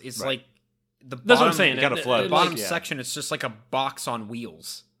 It's like the bottom, that's what I'm saying. Got to float. The bottom section. It's just like a box on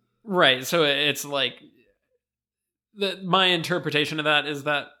wheels. Right. So it's like my interpretation of that is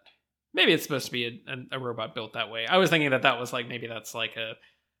that maybe it's supposed to be a robot built that way. I was thinking that was like maybe that's like a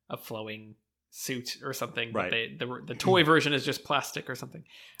flowing suit or something. Right. But the toy version is just plastic or something.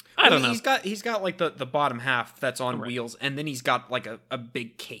 I don't know. He's got like the bottom half that's on wheels, and then he's got like a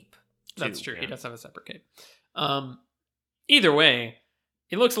big cape. That's true. Yeah. He does have a separate cape. Either way,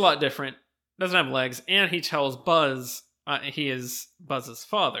 he looks a lot different. Doesn't have legs, and he tells Buzz he is Buzz's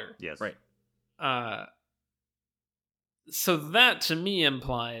father. Yes. Right. So that to me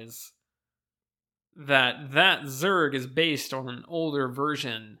implies that Zurg is based on an older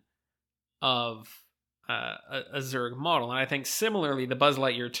version of a Zurg model, and I think similarly the Buzz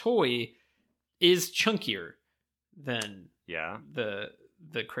Lightyear toy is chunkier than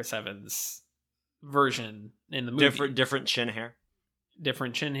the Chris Evans version in the movie. Different chin hair.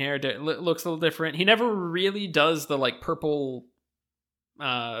 Different chin hair. Looks a little different. He never really does the like purple,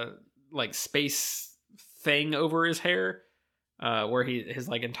 like space thing over his hair, where his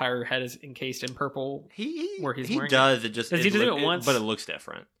like entire head is encased in purple. He does. It just does he do it once? But it looks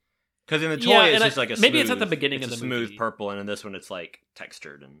different. Because in the toy, it's just like a smooth... Maybe it's at the beginning of the movie. Smooth purple, and in this one, it's like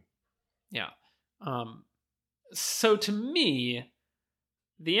textured. And yeah. So to me,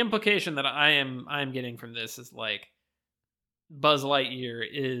 the implication that I'm getting from this is like Buzz Lightyear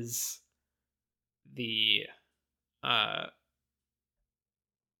is the...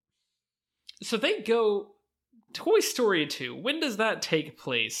 So they go... Toy Story 2, when does that take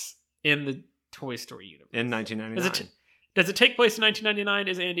place in the Toy Story universe? In 1999. Does it take place in 1999?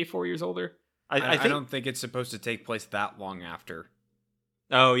 Is Andy 4 years older? I don't think it's supposed to take place that long after.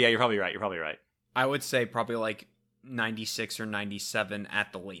 Oh, yeah, you're probably right. I would say probably like 96 or 97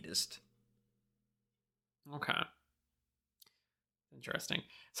 at the latest. Okay. Interesting.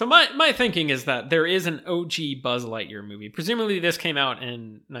 So my thinking is that there is an OG Buzz Lightyear movie. Presumably this came out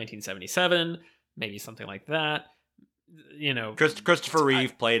in 1977, maybe something like that. Christopher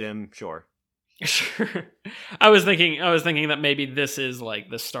Reeve played him. Sure. Sure. I was thinking that maybe this is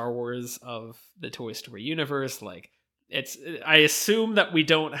like the Star Wars of the Toy Story universe. Like I assume that we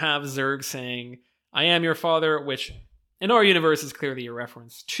don't have Zurg saying, "I am your father," which in our universe is clearly a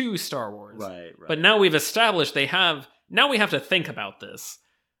reference to Star Wars. Right. But now we've established now we have to think about this.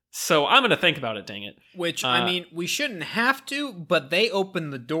 So I'm going to think about it, dang it. Which, I mean, we shouldn't have to, but they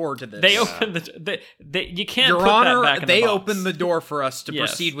opened the door to this. They opened you can't Your put Honor, that back in the they box. opened the door for us to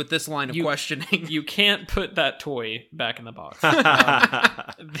proceed with this line of questioning. You can't put that toy back in the box.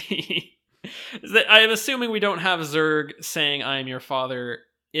 I am assuming we don't have Zurg saying, "I am your father,"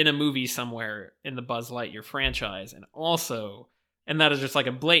 in a movie somewhere in the Buzz Lightyear franchise. And that is just like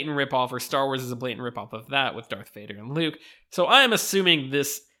a blatant ripoff, or Star Wars is a blatant ripoff of that with Darth Vader and Luke. So I am assuming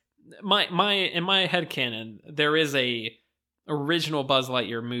this... in my headcanon, there is a original Buzz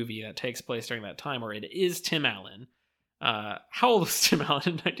Lightyear movie that takes place during that time where it is Tim Allen. How old was Tim Allen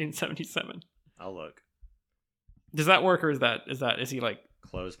in 1977? I'll look. Does that work, or is he like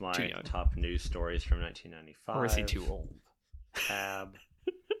close my top news stories from 1995? Or is he too old? Tab.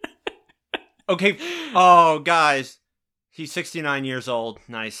 Okay. Oh, guys, he's 69 years old.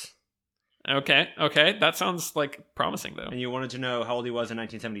 Nice. Okay, that sounds like promising though. And you wanted to know how old he was in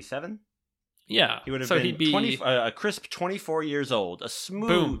 1977? Yeah, he would have been 20, a crisp 24 years old. A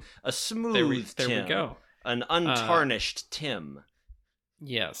smooth there Tim. We go. An untarnished Tim.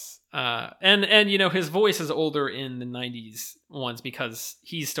 Yes, and his voice is older in the 90s ones because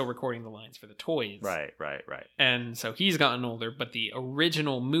he's still recording the lines for the toys. Right. And so he's gotten older, but the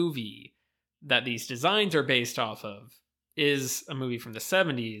original movie that these designs are based off of is a movie from the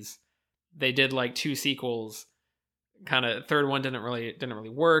 70s. They did like 2 sequels. Kind of third one didn't really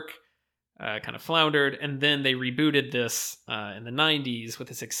work. Kind of floundered, and then they rebooted this in the 90s with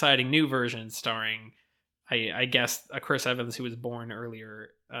this exciting new version starring, I guess, Chris Evans, who was born earlier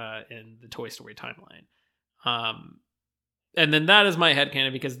in the Toy Story timeline. And then that is my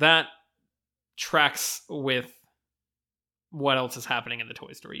headcanon because that tracks with what else is happening in the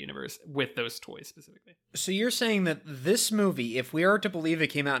Toy Story universe with those toys specifically. So you're saying that this movie, if we are to believe it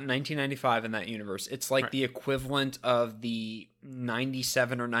came out in 1995 in that universe, it's like the equivalent of the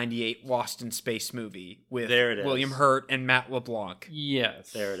 97 or 98 Lost in Space movie with William Hurt and Matt LeBlanc.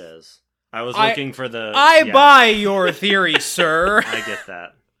 Yes. There it is. I was looking for the... I buy your theory, sir. I get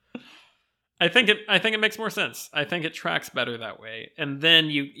that. I think it makes more sense. I think it tracks better that way. And then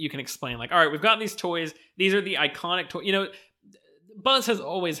you can explain, like, all right, we've got these toys. These are the iconic toys. Buzz has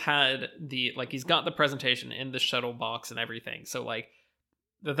always had he's got the presentation in the shuttle box and everything. So, like,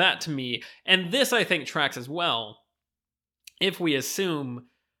 that to me, and this I think tracks as well, if we assume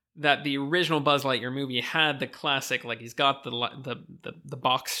that the original Buzz Lightyear movie had the classic, like, he's got the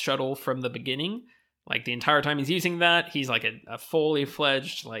box shuttle from the beginning. Like, the entire time he's using that, he's like a fully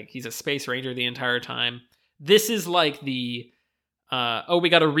fledged, like, he's a space ranger the entire time. This is like the, we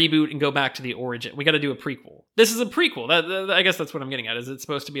got to reboot and go back to the origin. We got to do a prequel. This is a prequel. I guess that's what I'm getting at, is it's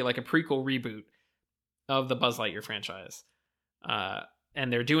supposed to be like a prequel reboot of the Buzz Lightyear franchise.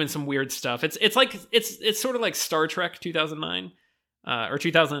 And they're doing some weird stuff. It's sort of like Star Trek 2009, or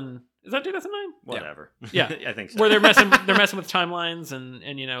 2000. Is that 2009? Whatever. Yeah. I think so. Where they're messing with timelines and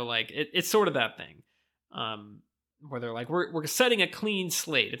like it's sort of that thing. Where they're like, we're setting a clean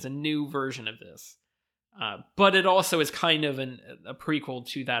slate. It's a new version of this. But it also is kind of a prequel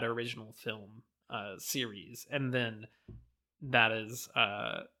to that original film series. And then that is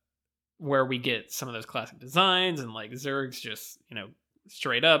where we get some of those classic designs, and like Zurg's just,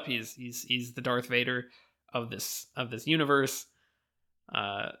 straight up, he's the Darth Vader of this universe.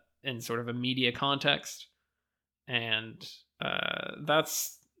 In sort of a media context, and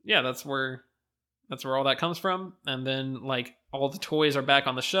that's where all that comes from. And then, like, all the toys are back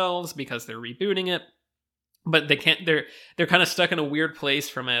on the shelves because they're rebooting it, but they can't. They're kind of stuck in a weird place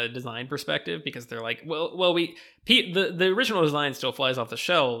from a design perspective because they're like, the original design still flies off the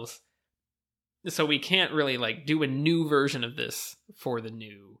shelves, so we can't really like do a new version of this for the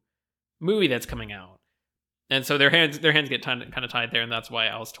new movie that's coming out. And so their hands get kind of tied there, and that's why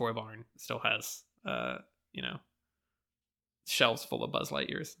Al's Toy Barn still has, shelves full of Buzz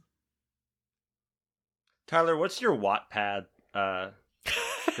Lightyears. Tyler, what's your Wattpad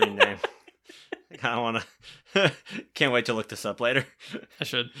screen name? I kind of want to. Can't wait to look this up later. I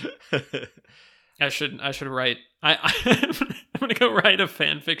should write. I'm gonna go write a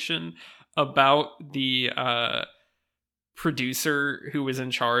fan fiction about the producer who was in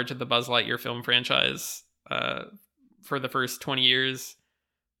charge of the Buzz Lightyear film franchise. For the first 20 years,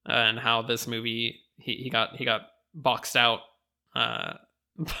 and how this movie he got boxed out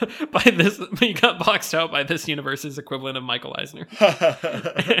by this. He got boxed out by this universe's equivalent of Michael Eisner.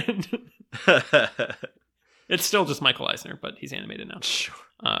 And it's still just Michael Eisner, but he's animated now. Sure.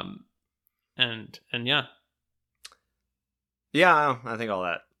 And yeah. Yeah, I think all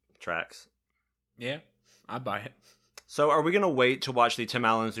that tracks. Yeah, I buy it. So are we going to wait to watch the Tim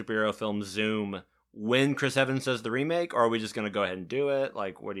Allen superhero film Zoom when Chris Evans does the remake, or are we just going to go ahead and do it?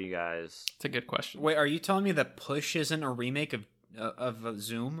 Like, what do you guys... It's a good question. Wait, are you telling me that Push isn't a remake of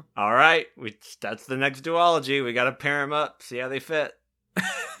Zoom? All right, that's the next duology. We got to pair them up, see how they fit.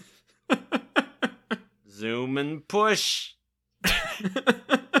 Zoom and Push.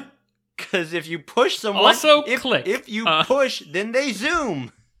 Because if you push someone... Also, click. If you push, then they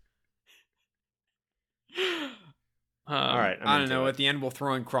zoom. All right. I don't know. At the end, we'll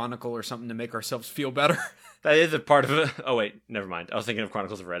throw in Chronicle or something to make ourselves feel better. That is a part of it. Oh, wait. Never mind. I was thinking of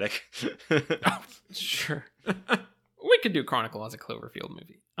Chronicles of Riddick. Oh, sure. We could do Chronicle as a Cloverfield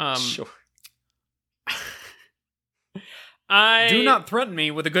movie. Sure. Do not threaten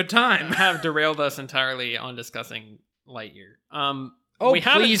me with a good time. Have derailed us entirely on discussing Lightyear. Oh,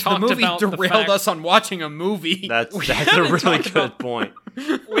 please, the movie derailed us on watching a movie. That's a really good point.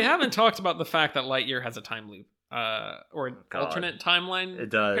 We haven't talked about the fact that Lightyear has a time loop. Or an alternate timeline it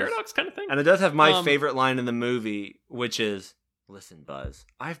does. Paradox kind of thing. And it does have my favorite line in the movie, which is, "Listen, Buzz,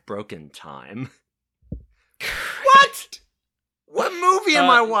 I've broken time." What? What movie am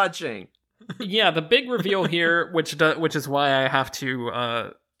I watching? Yeah, the big reveal here, which is why I have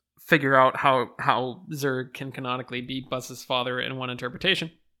to figure out how Zurg can canonically be Buzz's father in one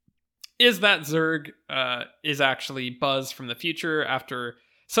interpretation, is that Zurg is actually Buzz from the future after...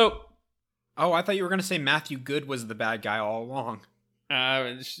 So... Oh, I thought you were going to say Matthew Good was the bad guy all along.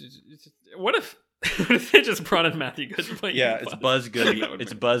 What if they just brought in Matthew Good to play? Yeah, it's Buzz Goodyear.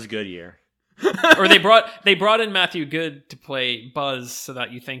 It's Buzz Goodyear. Or they brought in Matthew Good to play Buzz, so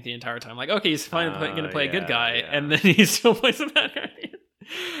that you think the entire time, like, okay, he's finally going to play a good guy, and then he still plays a bad guy.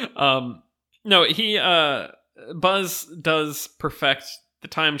 No, Buzz does perfect the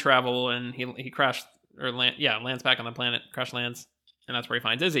time travel, and he lands back on the planet, crash lands, and that's where he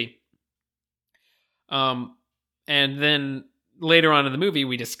finds Izzy. And then later on in the movie,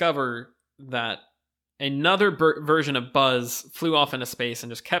 we discover that another version of Buzz flew off into space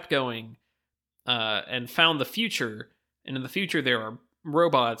and just kept going, and found the future. And in the future, there are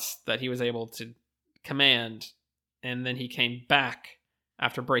robots that he was able to command. And then he came back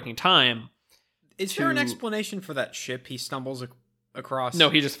after breaking time. Is there an explanation for that ship he stumbles across? No,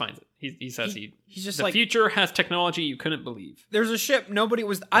 he just finds it. He says he's just the future has technology you couldn't believe. There's a ship. Nobody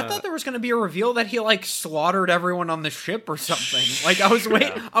was. I thought there was going to be a reveal that he slaughtered everyone on the ship or something. Like I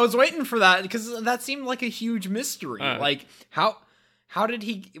was waiting for that because that seemed like a huge mystery. How did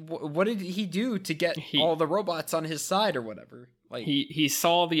he? What did he do to get all the robots on his side or whatever? Like he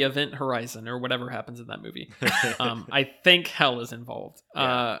saw the event horizon or whatever happens in that movie. I think hell is involved.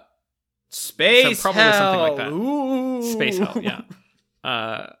 Yeah. Space so probably hell. Something like that. Ooh. Space hell. Yeah.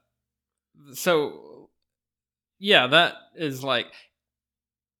 So yeah, that is like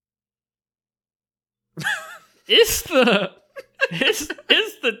is the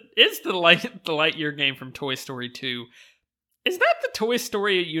Lightyear game from Toy Story 2? Is that the Toy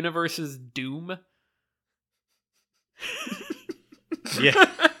Story universe's Doom? Yeah.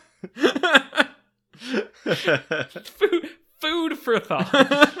 Food for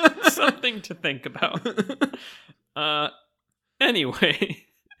thought. Something to think about. Anyway.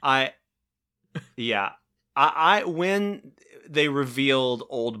 I when they revealed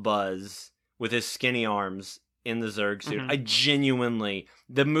old Buzz with his skinny arms in the Zurg suit, I genuinely,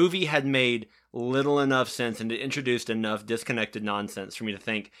 the movie had made little enough sense and it introduced enough disconnected nonsense for me to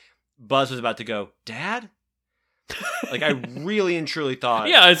think Buzz was about to go, "Dad?" Like, I really and truly thought...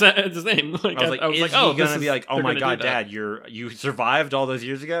 Yeah, it's the same. Like, I was like, is he going to be like, "Oh my God, Dad, you survived all those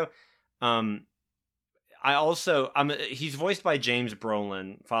years ago"? He's voiced by James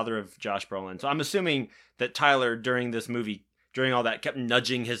Brolin, father of Josh Brolin. So I'm assuming that Tyler, during this movie, during all that, kept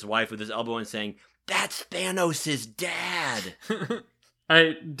nudging his wife with his elbow and saying, "That's Thanos' dad."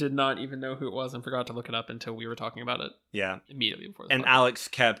 I did not even know who it was and forgot to look it up until we were talking about it. Yeah. Immediately before. And Alex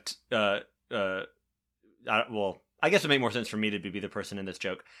kept, I guess it would make more sense for me to be the person in this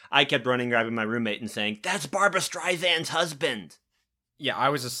joke. I kept running, grabbing my roommate and saying, "That's Barbra Streisand's husband." Yeah, I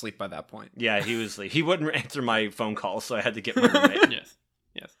was asleep by that point. Yeah, he was asleep. He wouldn't answer my phone call, so I had to get my roommate. Yes.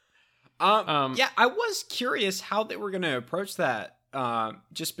 Yeah, I was curious how they were going to approach that.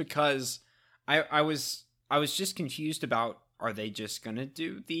 Just because I was just confused about, are they just going to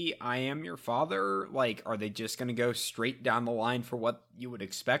do the "I am your father"? Like, are they just going to go straight down the line for what you would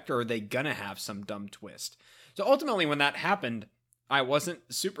expect, or are they going to have some dumb twist? So ultimately, when that happened, I wasn't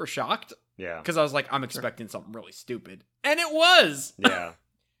super shocked. Yeah. Because I was like, I'm expecting something really stupid. And it was! Yeah.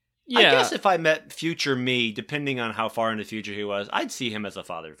 Yeah. I guess if I met future me, depending on how far in the future he was, I'd see him as a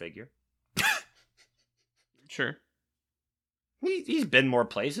father figure. Sure. He's been more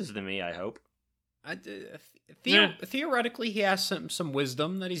places than me, I hope. Theoretically, he has some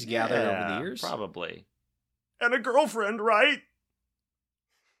wisdom that he's gathered over the years. Probably. And a girlfriend, right?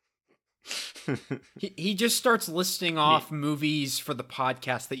 He just starts listing off movies for the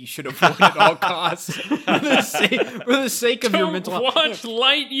podcast that you should avoid at all costs for the sake of your mental health. Watch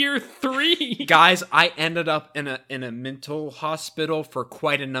Lightyear 3. Guys, I ended up in a mental hospital for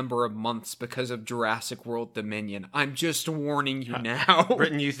quite a number of months because of Jurassic World Dominion. I'm just warning you now.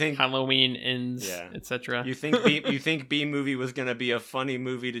 Britton, you think Halloween Ends, etc. You think B movie was going to be a funny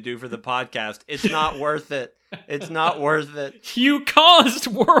movie to do for the podcast? It's not worth it. It's not worth it. You caused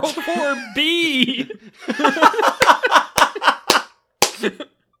World War B. Is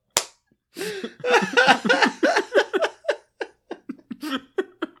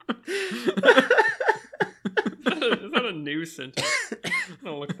that a new sentence?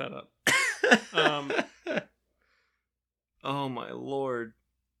 I'll look that up. Oh my lord.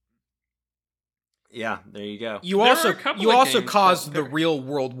 Yeah, there you go. You also caused the real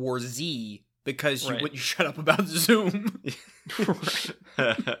World War Z because you wouldn't shut up about Zoom.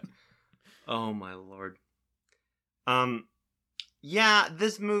 Oh my lord. Yeah,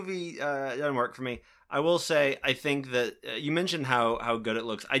 this movie doesn't work for me. I will say, I think that you mentioned how good it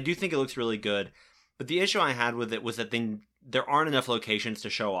looks. I do think it looks really good, but the issue I had with it was that there aren't enough locations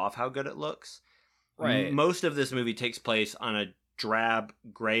to show off how good it looks. Right. Most of this movie takes place on a drab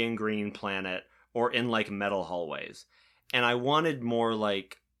gray and green planet or in like metal hallways. And I wanted more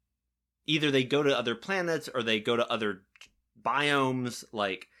like either they go to other planets or they go to other biomes.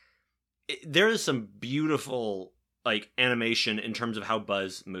 Like there is some beautiful like animation in terms of how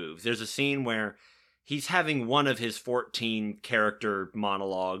Buzz moves. There's a scene where he's having one of his 14 character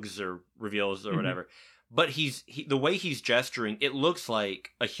monologues or reveals or whatever. But the way he's gesturing, it looks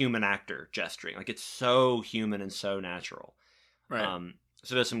like a human actor gesturing. Like it's so human and so natural. Right.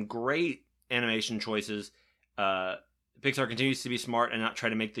 So there's some great animation choices. Pixar continues to be smart and not try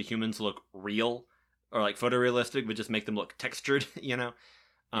to make the humans look real or like photorealistic, but just make them look textured. You know.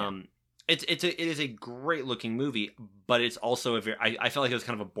 It is a great looking movie, but it's also I felt like it was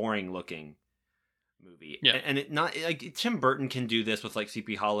kind of a boring looking movie. Yeah. And it not like Tim Burton can do this with like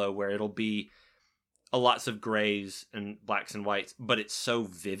Sleepy Hollow, where it'll be lots of grays and blacks and whites, but it's so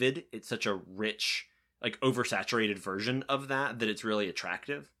vivid. It's such a rich, like oversaturated version of that it's really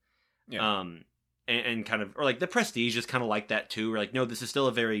attractive. Yeah. And kind of, or like The Prestige is kind of like that too. Where like, no, this is still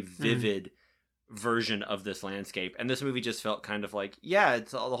a very vivid version of this landscape, and this movie just felt kind of like, the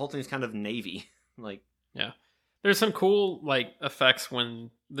whole thing's kind of navy. Like, yeah, there's some cool like effects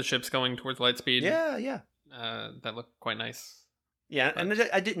when the ship's going towards light speed. Yeah. That look quite nice. Yeah, and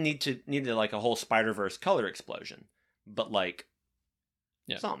I didn't need to like a whole Spider-Verse color explosion, but like,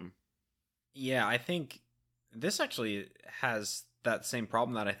 something. Yeah, I think this actually has that same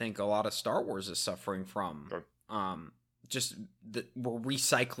problem that I think a lot of Star Wars is suffering from. Sure. Just we're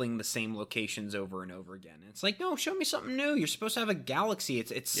recycling the same locations over and over again. It's like, no, show me something new. You're supposed to have a galaxy.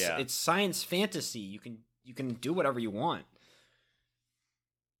 It's science fantasy. You can do whatever you want.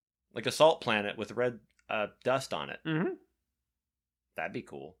 Like a salt planet with red dust on it. Mm-hmm. That'd be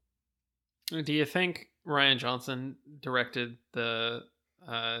cool. Do you think Rian Johnson directed the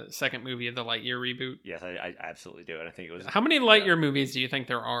second movie of the Lightyear reboot? Yes, I absolutely do. And I think it was. How many Lightyear movies do you think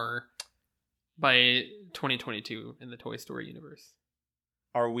there are by 2022 in the Toy Story universe?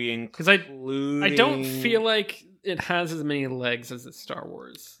 Are we including? I don't feel like it has as many legs as the Star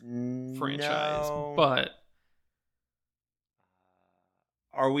Wars franchise, but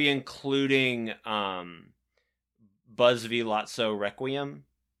are we including Buzz v Lotso Requiem?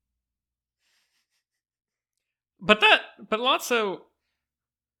 But Lotso.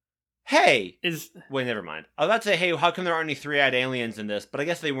 Hey! Wait, never mind. I was about to say, hey, how come there aren't any three-eyed aliens in this? But I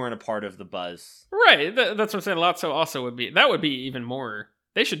guess they weren't a part of the Buzz. Right, that's what I'm saying. Lotso also would be... That would be even more...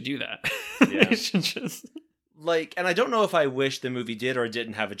 They should do that. Yeah. They should just... Like, and I don't know if I wish the movie did or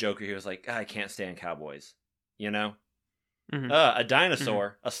didn't have a Joker who was like, I can't stand cowboys. You know? Mm-hmm. A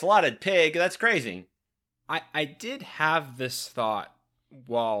dinosaur. A slotted pig. That's crazy. I did have this thought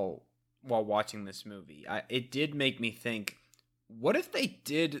while watching this movie. It did make me think... What if they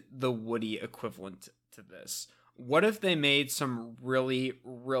did the Woody equivalent to this? What if they made some really,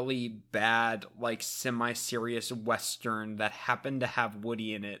 really bad, like, semi-serious Western that happened to have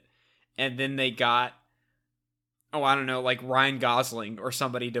Woody in it, and then they got, I don't know, like Ryan Gosling or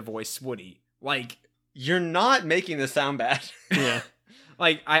somebody to voice Woody? Like, You're not making this sound bad. Yeah.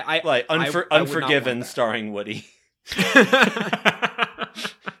 Like Unforgiven starring Woody.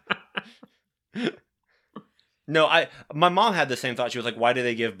 No, my mom had the same thought. She was like, "Why do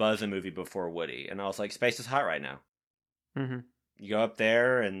they give Buzz a movie before Woody?" And I was like, "Space is hot right now. Mm-hmm. You go up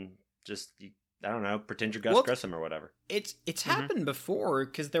there and just, I don't know, pretend you're Gus Grissom or whatever." It's happened before,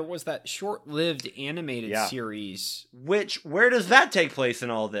 because there was that short-lived animated series. Where does that take place in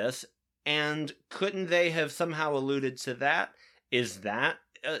all this? And couldn't they have somehow alluded to that? Is that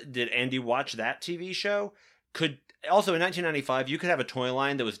did Andy watch that TV show? Also in 1995, you could have a toy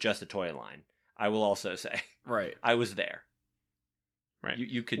line that was just a toy line. I will also say. Right. I was there. Right.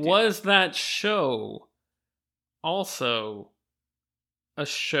 You could. That show also a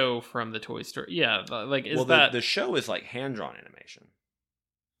show from the Toy Story? Yeah. Like, the show is like hand-drawn animation.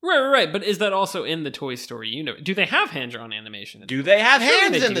 Right. But is that also in the Toy Story universe? Do they have hand-drawn animation? Do they have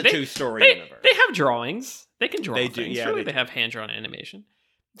hands in the Toy Story universe? They have drawings. They can draw things. Yeah, surely they have hand-drawn animation.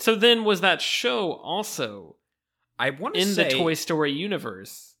 So then was that show also the Toy Story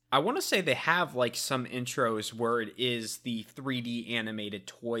universe? I want to say they have like some intros where it is the 3D animated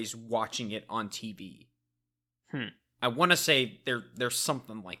toys watching it on TV. I want to say there's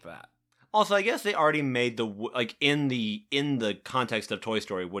something like that. Also, I guess they already made in the context of Toy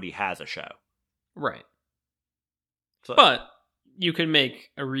Story, Woody has a show. Right. So, but you could make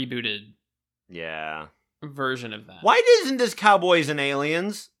a rebooted version of that. Why isn't this Cowboys and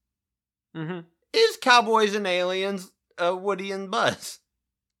Aliens? Mm-hmm. Is Cowboys and Aliens Woody and Buzz?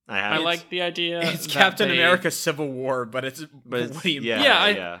 I like the idea. It's Captain America Civil War, but it's Woody and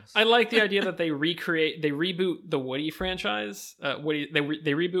Buzz. I like the idea that they reboot the Woody franchise. They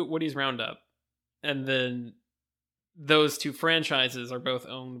reboot Woody's Roundup, and then those two franchises are both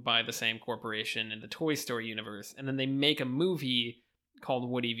owned by the same corporation in the Toy Story universe, and then they make a movie called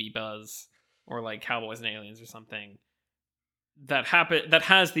Woody v Buzz, or like Cowboys and Aliens or something that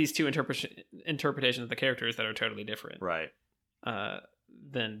has these two interpretations of the characters that are totally different. Right.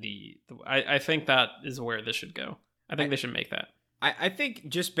 Than I think that is where this should go. I think they should make that. I think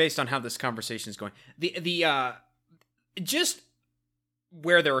just based on how this conversation is going, the just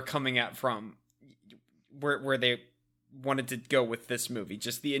where they were coming at from, where they wanted to go with this movie,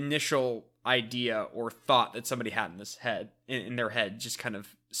 just the initial idea or thought that somebody had in their head just kind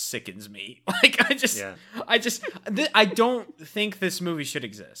of sickens me. Like I don't think this movie should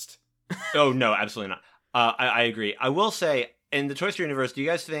exist. Oh no, absolutely not. I agree. I will say, in the Toy Story universe, do you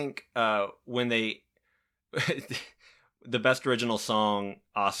guys think when they the best original song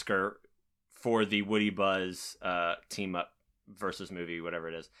Oscar for the Woody Buzz team up versus movie, whatever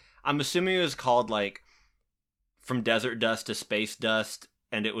it is, I'm assuming it was called like From Desert Dust to Space Dust,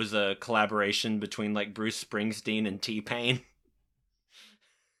 and it was a collaboration between like Bruce Springsteen and T-Pain,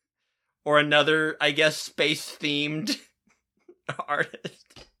 or another, I guess, space themed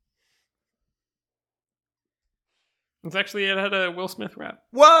artist. It had a Will Smith rap.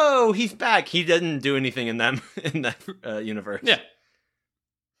 Whoa, he's back. He didn't do anything in that universe. Yeah.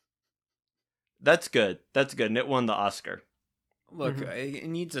 That's good. And it won the Oscar. Look, it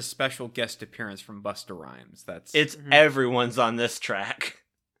needs a special guest appearance from Busta Rhymes. Everyone's on this track.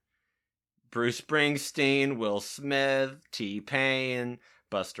 Bruce Springsteen, Will Smith, T-Pain,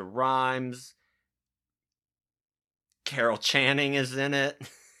 Busta Rhymes. Carol Channing is in it.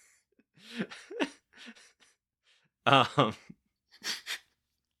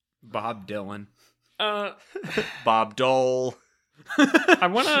 Bob Dylan. Bob Dole. I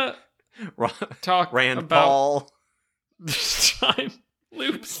want to talk Rand about Paul. Time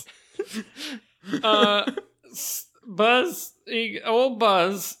loops. Buzz, old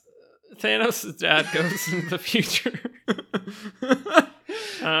Buzz, Thanos' dad goes into the future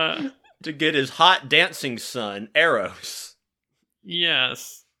to get his hot dancing son, Eros.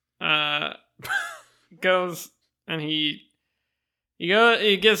 Yes. Goes and he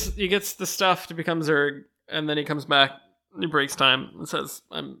gets the stuff to become Zurg, and then he comes back. He breaks time and says,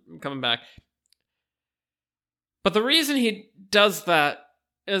 "I'm coming back." But the reason he does that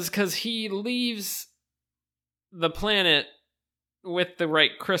is because he leaves the planet with the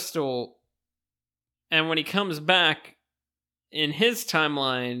right crystal, and when he comes back in his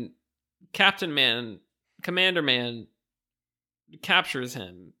timeline, Commander Man captures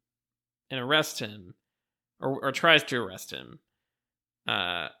him and arrests him, or tries to arrest him.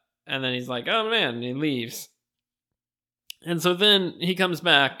 And then he's like, "Oh man," and he leaves. And so then he comes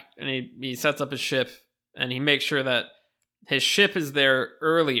back and he sets up his ship, and he makes sure that his ship is there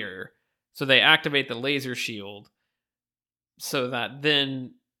earlier, so they activate the laser shield so that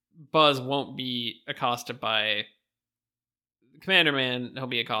then Buzz won't be accosted by Commander Man, he'll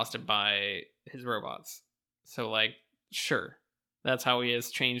be accosted by his robots. So, like, sure, that's how he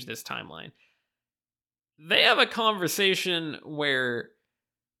has changed this timeline. They have a conversation where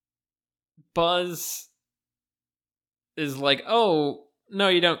Buzz is like, oh, no,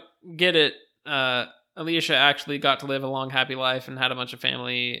 you don't get it. Alicia actually got to live a long, happy life and had a bunch of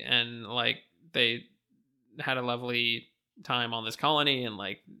family, and, like, they had a lovely time on this colony, and,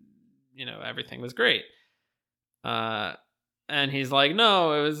 like, you know, everything was great. And he's like,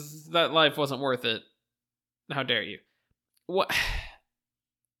 no, that life wasn't worth it. How dare you? What?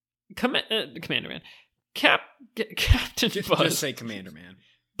 Commander Man. Captain Buzz. Just say Commander Man.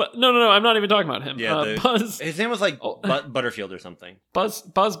 But no, I'm not even talking about him. Yeah, Buzz. His name was like Butterfield or something. Buzz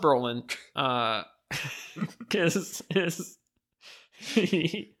Brolin. Is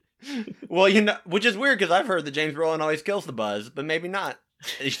well, you know, which is weird because I've heard that James Brolin always kills the Buzz, but maybe not.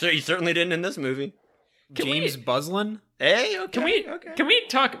 He certainly didn't in this movie. James Buzzlin? Hey, okay. Can we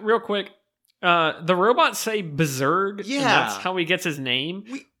talk real quick? The robots say Berserk. Yeah, and that's how he gets his name.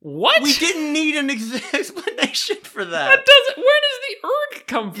 What? We didn't need an explanation for that. That doesn't. Where does the Erg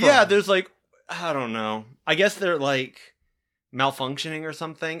come from? Yeah, there's like, I don't know. I guess they're like malfunctioning or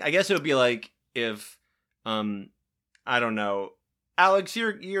something. I guess it would be like if, I don't know, Alex,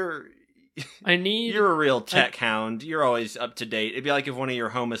 you're a real tech hound. You're always up to date. It'd be like if one of your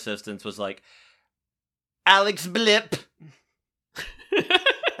home assistants was like, Alex Blip.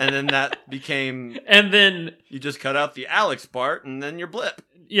 And then that became... And then... You just cut out the Alex part, and then you're Blip.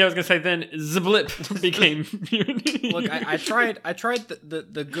 Yeah, I was going to say, then Zblip became... Look, I tried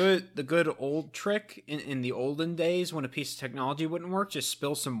the good old trick in the olden days when a piece of technology wouldn't work. Just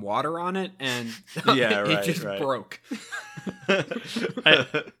spill some water on it, and it just broke.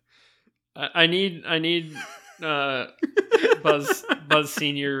 I need Buzz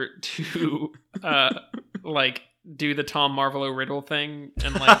Senior to like do the Tom Marvolo riddle thing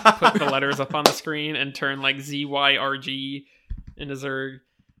and like put the letters up on the screen and turn like ZYRG into Zerg.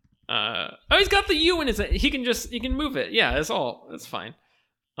 Oh, he's got the U in his. He can move it. Yeah, that's fine.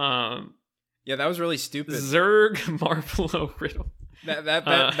 Yeah, that was really stupid. Zerg Marvolo riddle.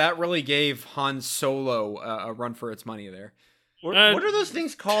 That really gave Han Solo a run for its money there. What are those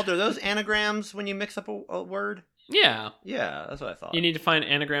things called? Are those anagrams when you mix up a word? Yeah, that's what I thought. You need to find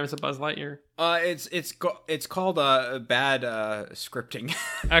anagrams of Buzz Lightyear. It's called bad scripting.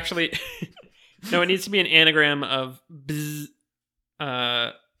 Actually, no, it needs to be an anagram of bzz,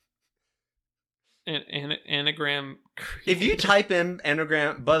 anagram. If you type in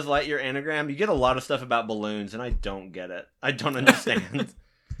anagram Buzz Lightyear anagram, you get a lot of stuff about balloons, and I don't get it. I don't understand.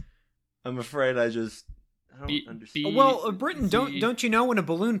 I'm afraid I don't understand. Well, Britain, don't you know when a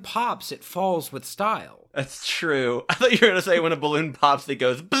balloon pops, it falls with style? That's true. I thought you were going to say when a balloon pops, it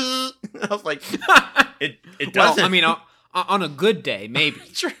goes bzzz. I was like, it doesn't. Well, I mean, on a good day, maybe.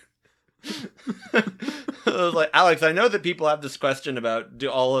 True. I was like, Alex, I know that people have this question about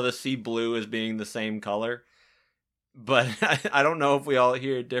do all of us see blue as being the same color, but I don't know if we all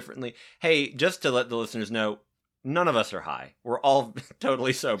hear it differently. Hey, just to let the listeners know, none of us are high. We're all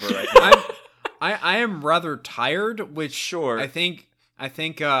totally sober right now. I am rather tired, which sure. I think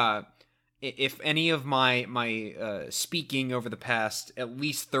if any of my speaking over the past at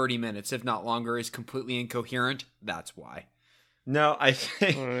least 30 minutes, if not longer, is completely incoherent, that's why. No, I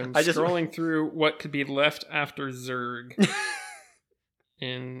think I'm scrolling through what could be left after Zerg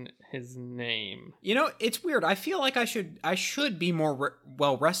in his name. You know, it's weird. I feel like I should be more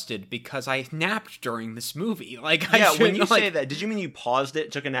well rested because I napped during this movie. Like, when you say that, did you mean you paused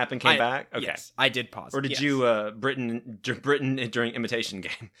it, took a nap, and came back? Okay, yes, I did pause. Or did you Britain during Imitation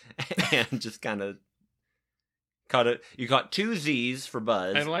Game and just kind of caught it? You caught 2 Z's for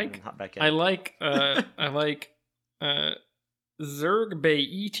Buzz. I like Zerg Bay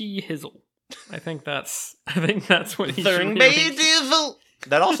E.T. Hizzle. I think that's what he's Zerg Bay Dizzle.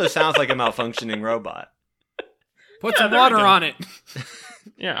 That also sounds like a malfunctioning robot. Put some water on it.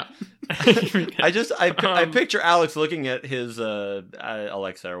 Yeah. I picture Alex looking at his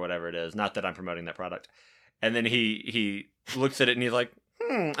Alexa or whatever it is. Not that I'm promoting that product. And then he looks at it and he's like,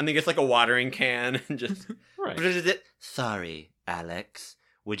 and then gets like a watering can and just. Right. Sorry, Alex.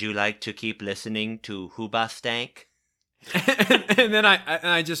 Would you like to keep listening to Hoobastank? And then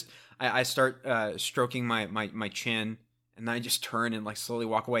I start stroking my chin, and then I just turn and like slowly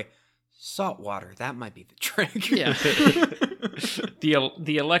walk away. Salt water, that might be the trick. Yeah.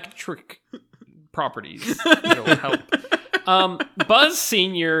 the electric properties will help. Buzz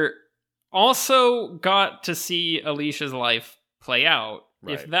Senior also got to see Alicia's life play out.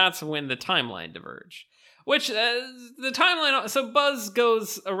 Right. If that's when the timeline diverged, which the timeline. So Buzz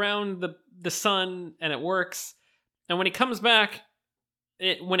goes around the sun and it works. And when he comes back,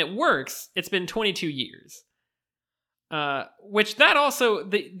 when it works, it's been 22 years. Which that also,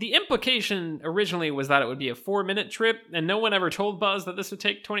 the implication originally was that it would be a 4-minute trip, and no one ever told Buzz that this would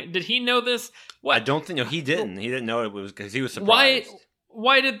take 20. Did he know this? What? I don't think, no, he didn't. He didn't know it was, because he was surprised.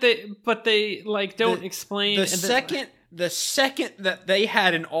 Why did they, but they, like, don't explain. The second that they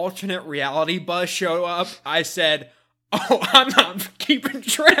had an alternate reality Buzz show up, I said, oh, I'm not keeping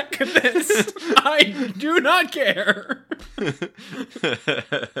track of this. I do not care.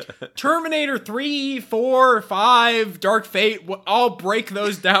 Terminator 3, 4, 5, Dark Fate, I'll break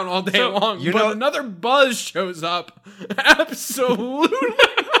those down all day long. But another Buzz shows up. Absolutely.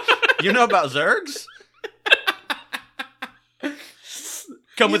 You know about Zurgs?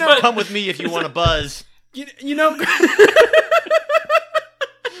 Come with me if you want a Buzz. You know...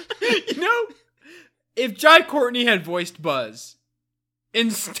 If Jai Courtney had voiced Buzz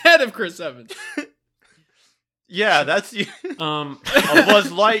instead of Chris Evans. Yeah, that's you. A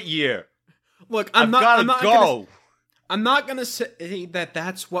Buzz Lightyear. Look, I'm not gonna say that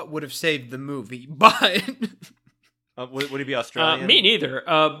that's what would have saved the movie, but would he be Australian? Me neither.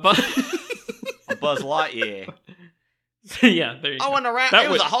 But a Buzz Lightyear. Yeah, there you go. I went around. It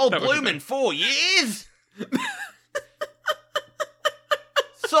was a whole blooming 4 years.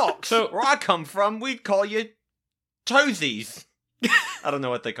 Socks. So, where I come from, we'd call you toesies. I don't know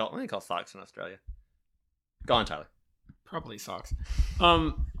what they call. What do they call socks in Australia? Go on, Tyler. Probably socks.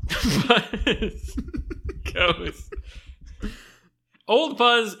 Goes. Old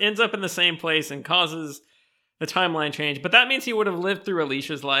Buzz ends up in the same place and causes the timeline change, but that means he would have lived through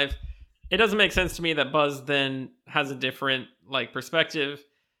Alicia's life. It doesn't make sense to me that Buzz then has a different perspective.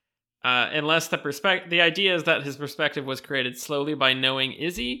 Unless the idea is that his perspective was created slowly by knowing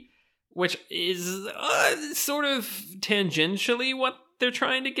Izzy, which is sort of tangentially what they're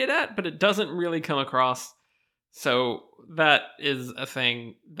trying to get at, but it doesn't really come across. So that is a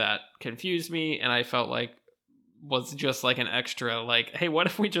thing that confused me, and I felt like was just like an extra, hey, what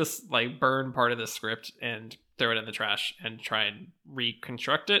if we just burn part of the script and throw it in the trash and try and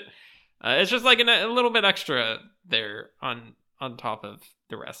reconstruct it? It's just a little bit extra there on top of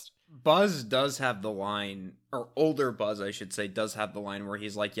the rest. Buzz does have the line, or older Buzz, I should say, does have the line where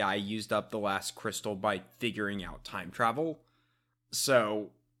he's like, yeah, I used up the last crystal by figuring out time travel.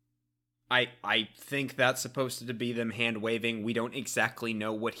 So I think that's supposed to be them hand-waving. We don't exactly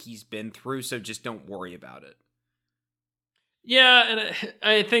know what he's been through, so just don't worry about it. Yeah, and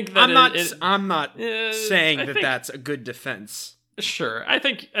I think that I'm not saying that's a good defense. Sure, I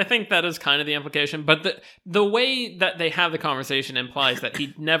think that is kind of the implication, but the way that they have the conversation implies that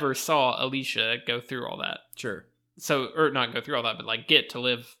he never saw Alicia go through all that. Sure. So, or not go through all that, but get to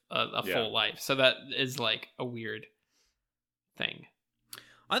live a full life. So that is a weird thing.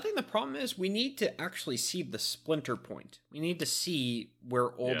 I think the problem is we need to actually see the splinter point. We need to see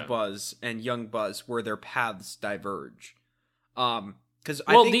where old Buzz and young Buzz, where their paths diverge. Because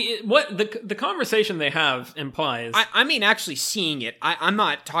the conversation they have implies. I mean, actually seeing it. I'm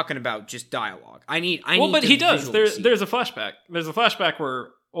not talking about just dialogue. I need. But he does. There's a flashback. There's a flashback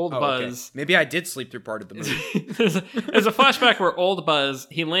where old Buzz. Okay. Maybe I did sleep through part of the movie. there's a flashback where old Buzz,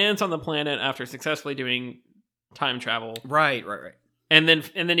 he lands on the planet after successfully doing time travel. Right. And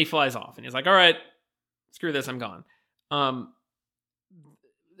then he flies off, and he's like, "All right, screw this, I'm gone."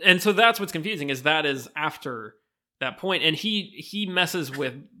 And so that's what's confusing is after that point, and he messes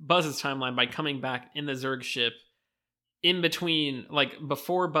with Buzz's timeline by coming back in the Zurg ship in between,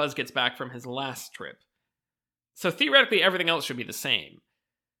 before Buzz gets back from his last trip. So theoretically, everything else should be the same.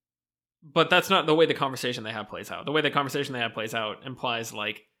 But that's not the way the conversation they have plays out. The way the conversation they have plays out implies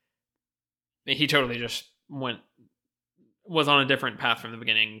he totally just was on a different path from the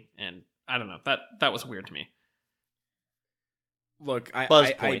beginning, and I don't know. That was weird to me. Look,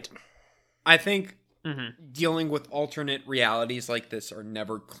 Buzz point. I think dealing with alternate realities like this are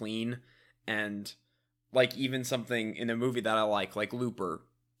never clean, and even something in a movie that I like Looper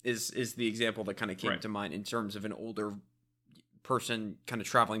is the example that kind of came to mind in terms of an older person kind of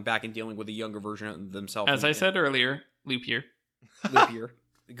traveling back and dealing with a younger version of themselves. As I said earlier, loop year.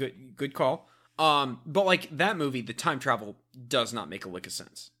 Good call. But that movie, the time travel does not make a lick of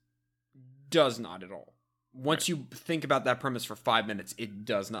sense. Does not at all. Once you think about that premise for 5 minutes, it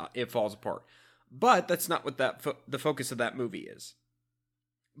does not. It falls apart. But that's not what the focus of that movie is.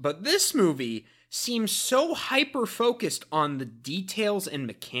 But this movie seems so hyper-focused on the details and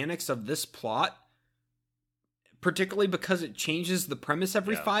mechanics of this plot, particularly because it changes the premise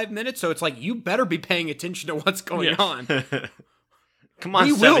every 5 minutes, so it's you better be paying attention to what's going on. Come on,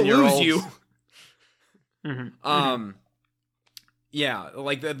 we will lose you. Yeah,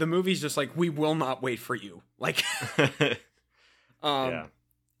 like the movie's just like, we will not wait for you. Like, Yeah.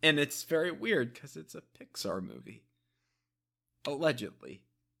 And it's very weird because it's a Pixar movie, allegedly.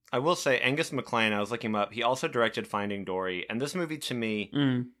 I will say, Angus MacLane, I was looking him up, he also directed Finding Dory, and this movie to me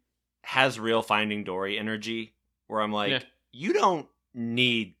has real Finding Dory energy, where I'm like, I don't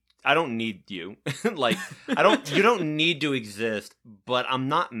need you. Like, you don't need to exist, but I'm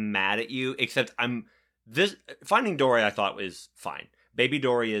not mad at you, except Finding Dory I thought was fine. Baby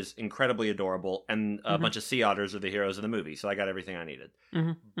Dory is incredibly adorable, and a bunch of sea otters are the heroes of the movie, so I got everything I needed.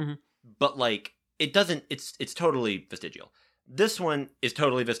 But like, it's totally vestigial. This one is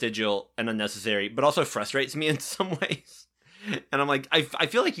totally vestigial and unnecessary, but also frustrates me in some ways. And I'm like, I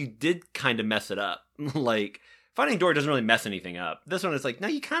feel like you did kind of mess it up. Like, Finding Dory doesn't really mess anything up. This one is like, no,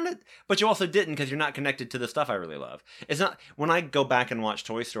 you kind of, but you also didn't because you're not connected to the stuff I really love. It's not, when I go back and watch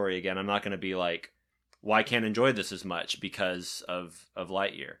Toy Story again, I'm not going to be like, well, I can't enjoy this as much because of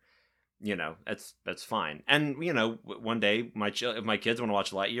Lightyear. You know, that's fine. And, you know, one day, if my kids want to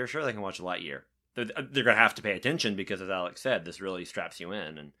watch Lightyear, sure, they can watch Lightyear. They're going to have to pay attention because, as Alex said, this really straps you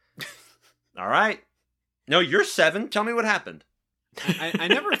in. And all right. No, you're 7. Tell me what happened. I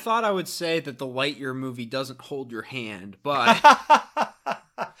never thought I would say that the Lightyear movie doesn't hold your hand, but...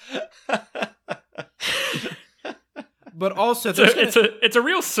 But also, it's a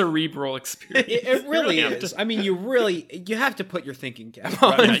real cerebral experience. It really is. I mean, you have to put your thinking cap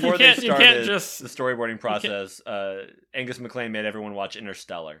on. Right, before they started the storyboarding process, Angus MacLane made everyone watch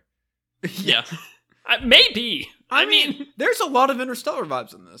Interstellar. Yeah, maybe. I mean, there's a lot of Interstellar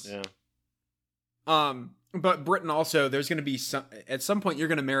vibes in this. Yeah. But Britain also, there's going to be at some point you're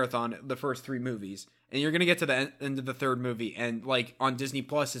going to marathon the first 3 movies, and you're going to get to the end of the 3rd movie, and like on Disney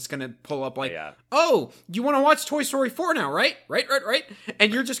Plus, it's going to pull up like, oh, you want to watch Toy Story 4 now, right? Right.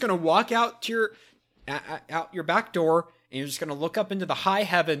 And you're just going to walk out to out your back door, and you're just going to look up into the high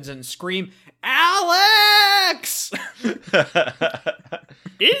heavens and scream, Alex!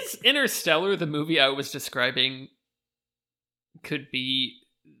 Is Interstellar the movie I was describing? Could be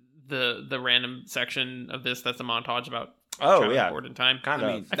the random section of this that's a montage about forward in time. Kind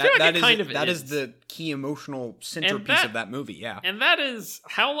of. I feel like that is the key emotional centerpiece of that movie, yeah. And that is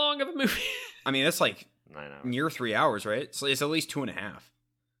how long of a movie? I mean, it's like near 3 hours, right? So it's at least 2.5.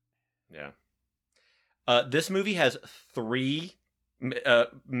 Yeah. This movie has 3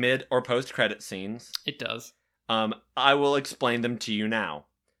 mid or post credit scenes. It does. I will explain them to you now.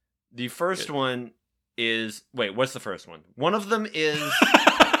 The first one is what's the first one? One of them is.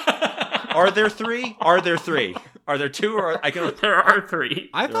 Are there 3? Are there 3? Are there 2 or There are 3.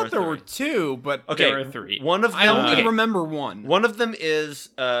 I thought there were 2, but there are 3. One of them, I only remember one. One of them is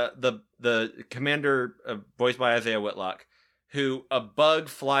the commander voiced by Isaiah Whitlock, who a bug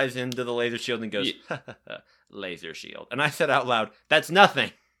flies into the laser shield and goes laser shield, and I said out loud, "That's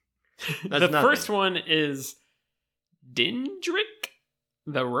nothing." The first one is Dindrik,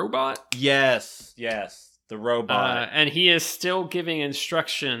 the robot. Yes, the robot, and he is still giving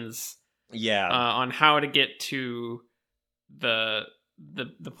instructions. On how to get to the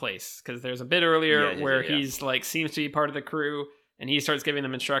place, because there's a bit earlier where he's like seems to be part of the crew, and he starts giving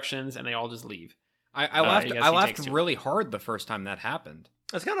them instructions, and they all just leave. I laughed really hard the first time that happened.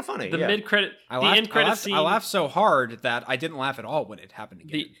 It's kind of funny. The mid-credit, end credit scene. I laughed so hard that I didn't laugh at all when it happened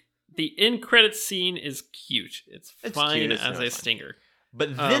again. The end credit scene is cute. It's fine cute. As a stinger.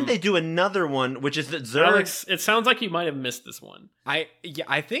 But then they do another one, which is that Zurg... Alex, it sounds like you might have missed this one. I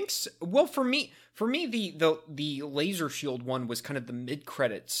think so. Well, for me, the laser shield one was kind of the mid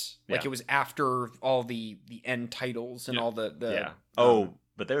credits. Like it was after all the end titles and all the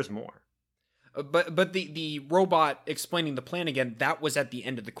but there's more. But the robot explaining the plan again, that was at the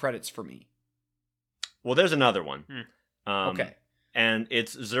end of the credits for me. Well, there's another one. Okay. And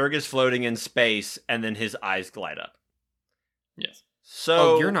it's Zurg is floating in space, and then his eyes light up. Yes.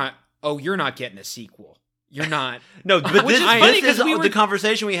 So you're not getting a sequel. You're not. No, but this is the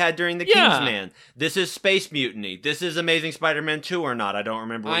conversation we had during the Kingsman. This is Space Mutiny. This is Amazing Spider-Man 2 or not. I don't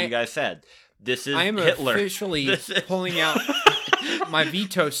remember what you guys said. This is Hitler. I am officially pulling out my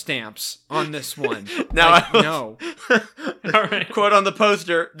veto stamps on this one. Now no. All right. Quote on the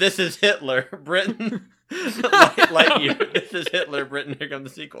poster, this is Hitler. Britain. Lightyear. This is Hitler. Britain. Here come the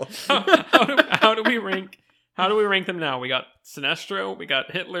sequel. How do we rank? How do we rank them now? We got Sinestro, we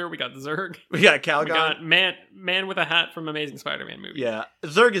got Hitler, we got Zurg, we got Calgon, we got man with a hat from Amazing Spider-Man movie. Yeah,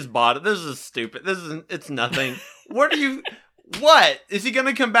 Zurg is bottom. This is stupid. It's nothing. What is he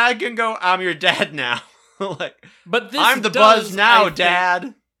gonna come back and go? I'm your dad now. But I'm the Buzz now,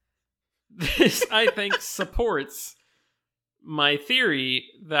 Dad. This I think supports my theory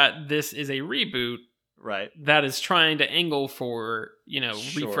that this is a reboot Right. that is trying to angle for,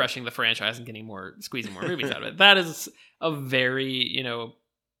 Sure. refreshing the franchise and squeezing more movies out of it. That is a very,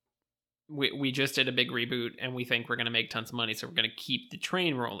 we just did a big reboot and we think we're going to make tons of money, so we're going to keep the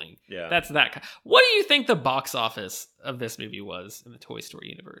train rolling. Yeah. That's that. What do you think the box office of this movie was in the Toy Story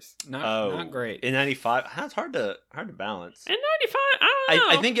universe? Not great. In 95, that's hard to balance. In 95, I don't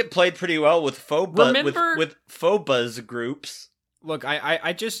know. I think it played pretty well with faux buzz, with faux buzz groups. Look,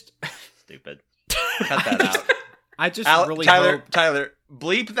 I just Stupid. Cut that out. I just really Tyler,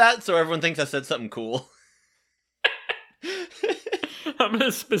 bleep that so everyone thinks I said something cool. I'm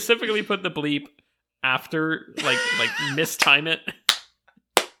gonna specifically put the bleep after, like mistime it.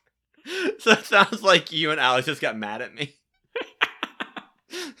 So it sounds like you and Alex just got mad at me.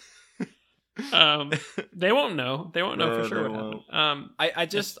 They won't know. They won't know for sure what happened. I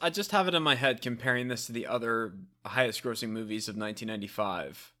just have it in my head comparing this to the other highest grossing movies of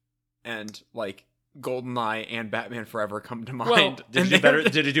 1995, and like GoldenEye and Batman Forever come to mind. Well, did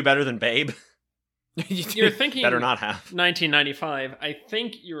it do better than Babe? You're thinking better not have 1995. I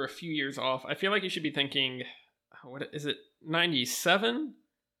think you're a few years off. I feel like you should be thinking, what is it? 97?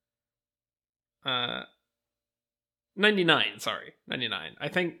 99. Sorry, 99. I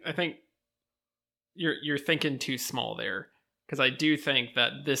think you're thinking too small there, because I do think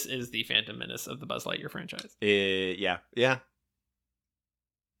that this is the Phantom Menace of the Buzz Lightyear franchise. Yeah.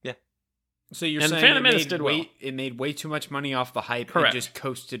 So you're and saying Phantom Menace did well. It made way too much money off the hype. Correct. And just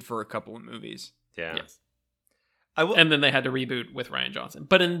coasted for a couple of movies. Yeah. Yes. And then they had to reboot with Rian Johnson.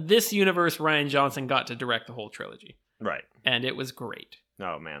 But in this universe, Rian Johnson got to direct the whole trilogy. Right. And it was great.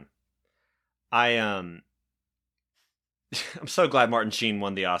 Oh man. I'm so glad Martin Sheen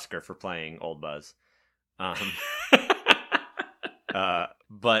won the Oscar for playing Old Buzz. But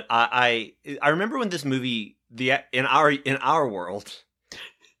I remember when this movie, in our world,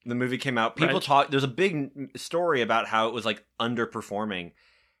 the movie came out, people talk, there's a big story about how it was like underperforming.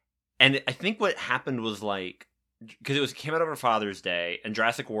 And I think what happened was like, because it came out over Father's Day, and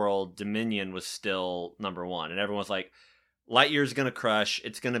Jurassic World Dominion was still number one, and everyone was like, Lightyear's gonna crush,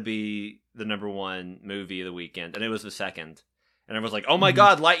 it's gonna be the number one movie of the weekend, and it was the second. And everyone's like, oh my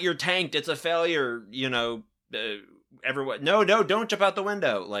god, Lightyear tanked, it's a failure, everyone, no, don't jump out the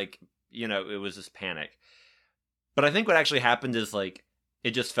window. Like, it was this panic. But I think what actually happened is like,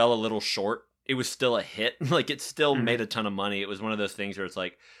 it just fell a little short. It was still a hit. Like, it still made a ton of money. It was one of those things where it's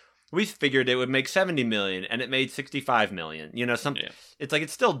like, we figured it would make 70 million and it made 65 million. It's like, it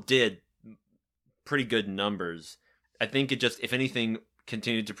still did pretty good numbers. I think it just, if anything,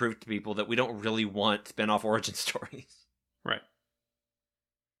 continued to prove to people that we don't really want spin-off origin stories. Right.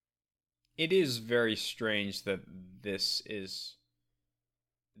 It is very strange that this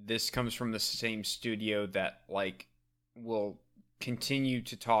comes from the same studio that like will continue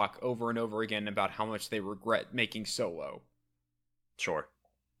to talk over and over again about how much they regret making Solo. Sure.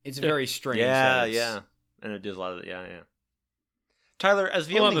 It's very strange. Yeah. And it does a lot of it. Yeah. Tyler, as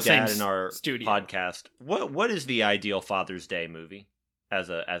the only dad in our podcast, what is the ideal Father's Day movie as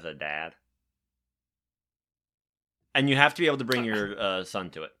a dad? And you have to be able to bring your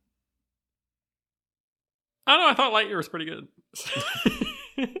son to it. I don't know. I thought Lightyear was pretty good.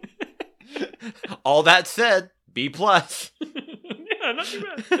 All that said, B+. Yeah, not too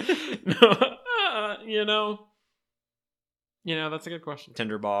bad. No, that's a good question.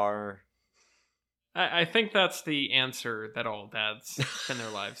 Tender bar. I think that's the answer that all dads spend their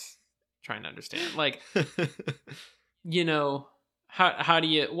lives trying to understand. Like, how do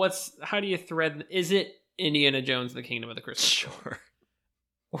you thread? Is it Indiana Jones: The Kingdom of the Crystal Skull? Sure.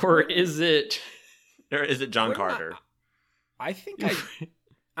 Or is it John Carter? I think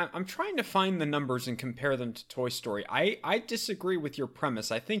I'm trying to find the numbers and compare them to Toy Story. I disagree with your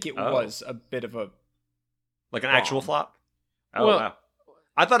premise. I think it was a bit of a like an bomb. Actual flop. Oh wow!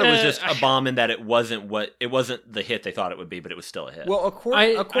 I thought it was just a bomb in that it wasn't the hit they thought it would be, but it was still a hit. Well,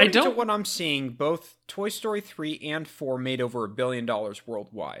 according to what I'm seeing, both Toy Story 3 and 4 made over $1 billion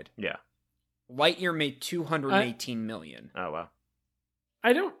worldwide. Yeah. Lightyear made $218 million. Oh wow!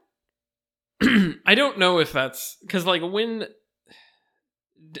 I don't know if that's because like when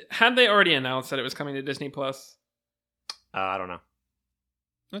had they already announced that it was coming to Disney Plus? I don't know.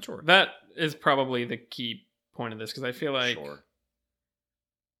 Not sure. That is probably the key point of this, because I feel like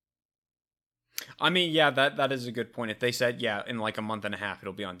I mean, yeah, that is a good point. If they said, in like a month and a half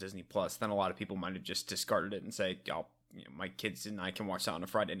it'll be on Disney Plus, then a lot of people might have just discarded it and say, my kids and I can watch that on a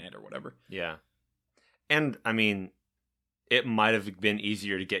Friday night or whatever. Yeah. And I mean, it might have been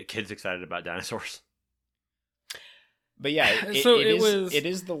easier to get kids excited about dinosaurs. But yeah, it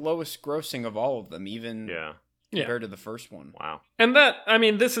is the lowest grossing of all of them, even compared to the first one. Wow. And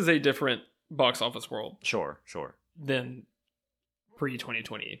this is a different box office world. Sure. Than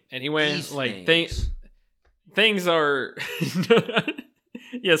pre-2020. Anyway, These like things are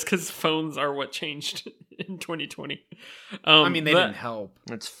yes, because phones are what changed in 2020. I mean, they didn't help.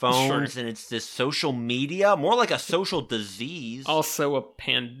 It's phones and it's this social media, more like a social disease. Also a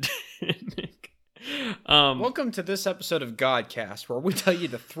pandemic. Welcome to this episode of Godcast, where we tell you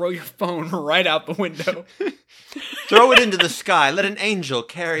to throw your phone right out the window. Throw it into the sky. Let an angel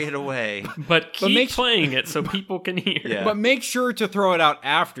carry it away. But keep playing it so people can hear. Yeah. But make sure to throw it out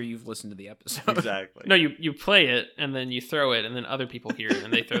after you've listened to the episode. Exactly. No, you play it, and then you throw it, and then other people hear it,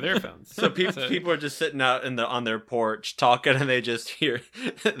 and they throw their phones. So people are just sitting out on their porch talking, and they just hear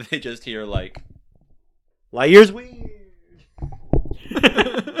like, Lightyear's weird.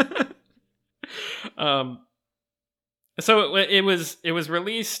 So it was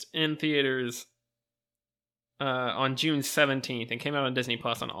released in theaters on June 17th and came out on Disney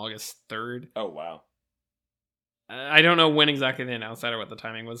Plus on August 3rd. Oh wow. I don't know when exactly they announced that or what the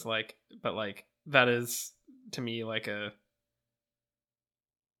timing was like, but like that is to me like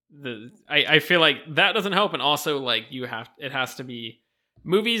I feel like that doesn't help, and also like it has to be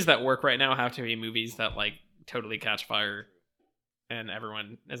movies that work right now have to be movies that like totally catch fire and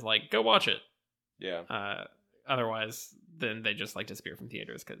everyone is like, go watch it. Yeah. Otherwise, then they just like disappear from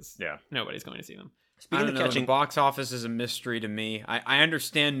theaters because nobody's going to see them. Speaking of catching, the box office is a mystery to me. I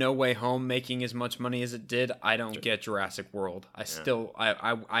understand No Way Home making as much money as it did. I don't get Jurassic World.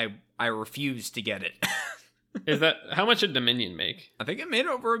 I refuse to get it. Is that how much did Dominion make? I think it made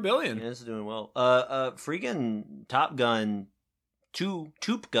over $1 billion. Yeah, it's doing well. Freaking Top Gun.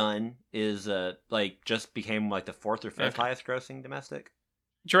 Toop Gun is like just became like the 4th or 5th highest grossing domestic.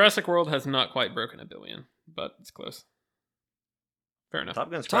 Jurassic World has not quite broken $1 billion, but it's close. Fair enough.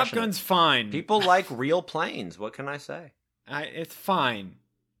 Top Gun's fine. People like real planes. What can I say? It's fine.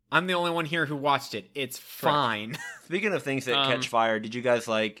 I'm the only one here who watched it. It's fine. Speaking of things that catch fire, did you guys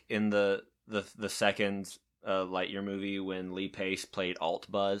like in the second Lightyear movie when Lee Pace played Alt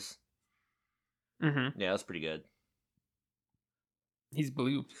Buzz? Mm-hmm. Yeah, that's pretty good. He's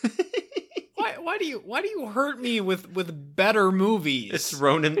blue. Why do you hurt me with better movies? It's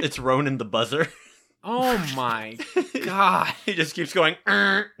Ronan the Buzzer. Oh my god. He just keeps going,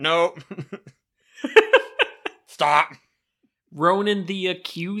 nope. Stop. Ronan the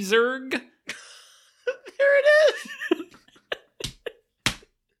Accuser. There it is.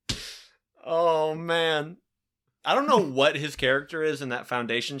 Oh man. I don't know what his character is in that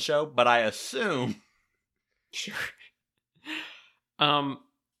Foundation show, but I assume. Sure.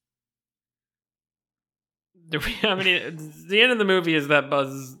 Do we have any? The end of the movie is that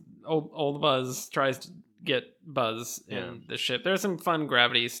old Buzz tries to get Buzz in the ship. There's some fun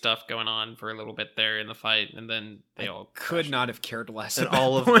gravity stuff going on for a little bit there in the fight, and then they all could not have cared less. And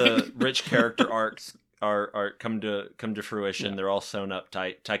all of the rich character arcs are come to fruition. Yeah. They're all sewn up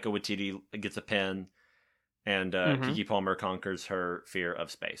tight. Taika Waititi gets a pen, and Keke Palmer conquers her fear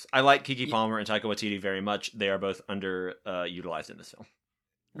of space. I like Keke Palmer and Taika Waititi very much. They are both underutilized in this film.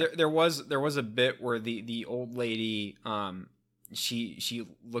 There was a bit where the old lady she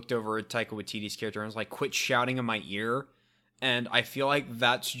looked over at Taika Waititi's character and was like, "Quit shouting in my ear," and I feel like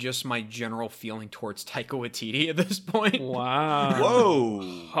that's just my general feeling towards Taika Waititi at this point. Wow,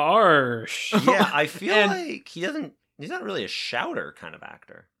 whoa, harsh. Yeah, I feel like he's not really a shouter kind of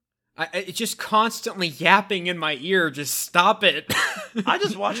actor. It's just constantly yapping in my ear. Just stop it. I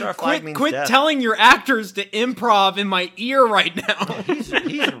just watch Our Flag Means Quit Death. telling your actors to improv in my ear right now. He's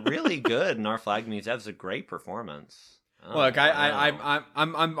really good, and Our Flag Means Death is a great performance. Look,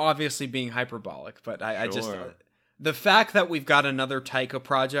 I'm obviously being hyperbolic, but I just the fact that we've got another Taika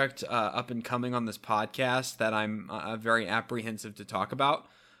project up and coming on this podcast that I'm very apprehensive to talk about.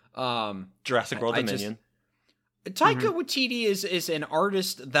 Jurassic World Dominion. Taika Waititi is an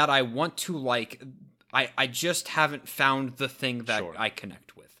artist that I want to like. I just haven't found the thing that I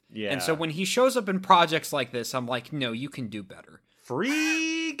connect with. Yeah. And so when he shows up in projects like this, I'm like, no, you can do better.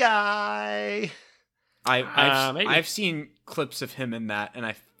 Free Guy. I've seen clips of him in that, and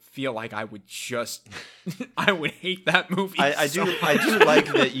I feel like I would I would hate that movie. I do like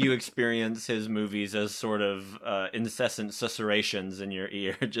that you experience his movies as sort of incessant susurrations in your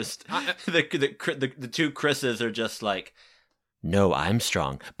ear. Just the two Chris's are just like, no, I'm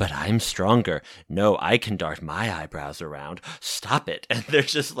strong, but I'm stronger. No, I can dart my eyebrows around. Stop it. And they're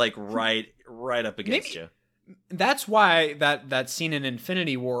just like right up against you. That's why that scene in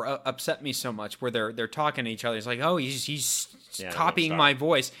Infinity War upset me so much, where they're talking to each other. It's like, oh, he's copying my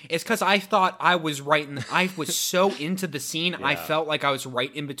voice. It's because I thought I was right. I was so into the scene, I felt like I was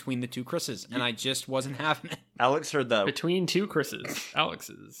right in between the two Chris's, and I just wasn't having it. Alex heard the Between Two Chris's,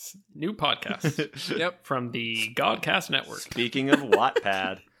 Alex's new podcast. Yep, from the Godcast Network. Speaking of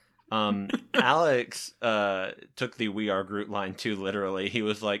Wattpad, Alex took the "We Are Groot" line too literally. He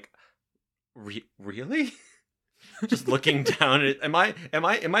was like, "Really?" Just looking down at, am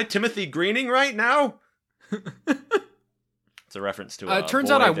I Timothy Greening right now? It's a reference to a turns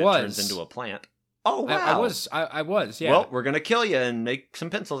boy out I that was turns into a plant. Oh wow! I was. Yeah. Well, we're gonna kill you and make some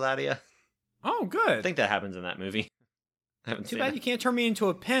pencils out of you. Oh, good. I think that happens in that movie. Too bad you can't turn me into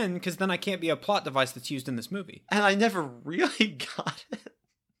a pen, because then I can't be a plot device that's used in this movie. And I never really got it.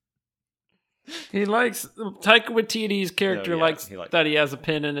 He likes Taika Waititi's character likes that he has a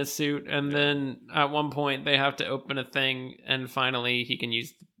pin in his suit, and then at one point they have to open a thing, and finally he can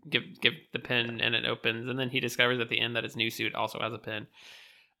give the pin, and it opens, and then he discovers at the end that his new suit also has a pin.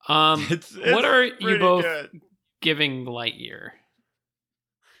 It's what are you both giving Lightyear?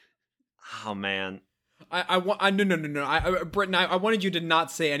 Oh man. No. Britton, I wanted you to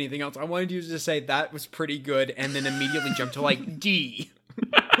not say anything else. I wanted you to say that was pretty good, and then immediately jump to like D.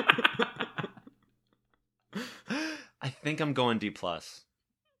 I think I'm going D+, because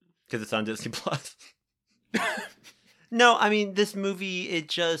it's on Disney+. No, I mean, this movie,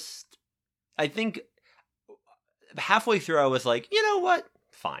 I think halfway through I was like, you know what?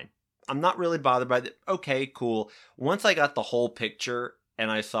 Fine. I'm not really bothered by it. Okay, cool. Once I got the whole picture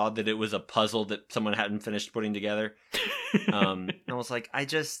and I saw that it was a puzzle that someone hadn't finished putting together, I was like, I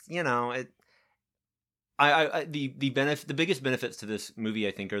just, the biggest benefits to this movie,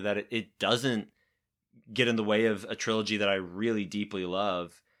 I think, are that it doesn't get in the way of a trilogy that I really deeply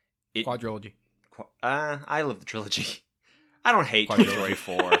love. Quadrilogy. I love the trilogy. I don't hate Toy Story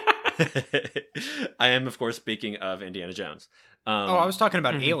 4. I am, of course, speaking of Indiana Jones. I was talking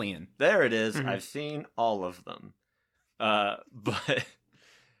about Alien. There it is. I've seen all of them. But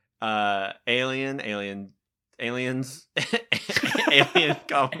Aliens, Alien, Alien,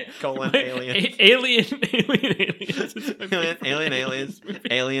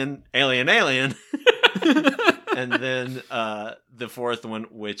 and then the fourth one,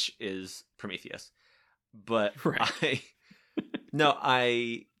 which is Prometheus. But right.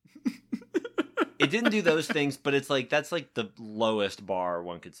 It didn't do those things, but it's like that's like the lowest bar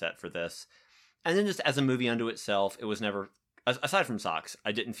one could set for this. And then just as a movie unto itself, it was never, aside from Socks,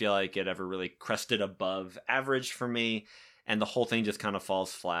 I didn't feel like it ever really crested above average for me, and the whole thing just kind of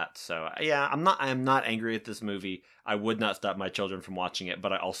falls flat. So yeah, I am not angry at this movie. I would not stop my children from watching it,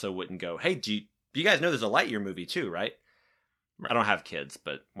 but I also wouldn't go, hey, do you guys know there's a Lightyear movie too, right? I don't have kids,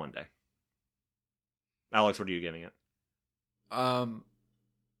 but one day. Alex, what are you giving it?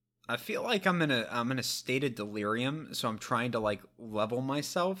 I feel like I'm in a state of delirium, so I'm trying to like level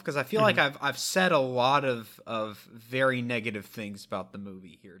myself, because I feel like I've said a lot of very negative things about the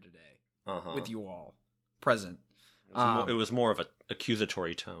movie here today with you all present. It was more of an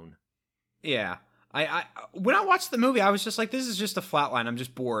accusatory tone. Yeah, I when I watched the movie, I was just like, this is just a flatline. I'm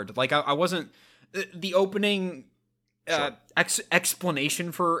just bored. Like I wasn't the opening. Sure.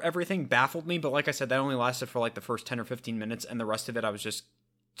 Explanation for everything baffled me, but like I said, that only lasted for like the first 10 or 15 minutes, and the rest of it I was just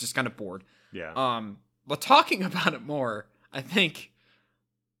kind of bored. Yeah. But talking about it more, I think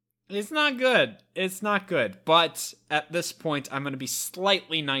it's not good. It's not good. But at this point, I'm going to be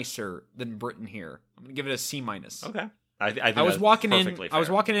slightly nicer than Britton here. I'm going to give it a C-. Okay. I was walking in. Fair. I was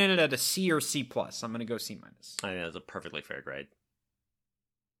walking in at a C or C+. I'm going to go C-. I think that's a perfectly fair grade.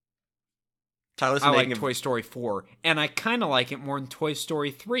 I like Toy Story 4, and I kind of like it more than Toy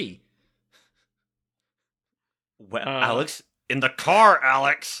Story 3. Well, Alex, in the car,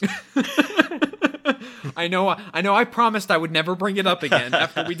 Alex. I know. I promised I would never bring it up again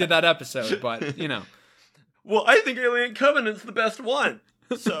after we did that episode, but you know. Well, I think Alien Covenant's the best one.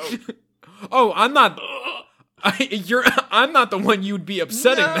 So. Oh, I'm not. I'm not the one you'd be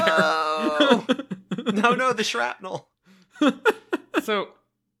upsetting there. No, the shrapnel. So.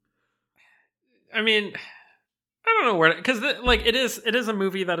 I mean, I don't know where, because like it is a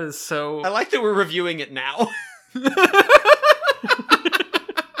movie that is so. I like that we're reviewing it now.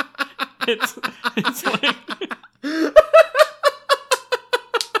 it's like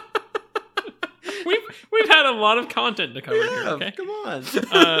we've had a lot of content to cover here. Okay, come on.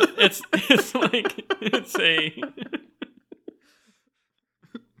 It's like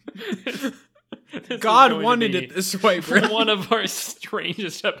God wanted it this way, bro. One of our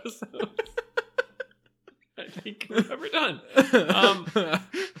strangest episodes I think we've ever done.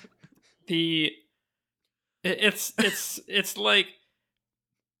 It's like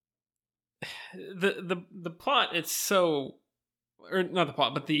the plot. It's so or not the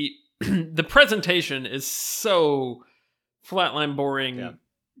plot, but the the presentation is so flatline boring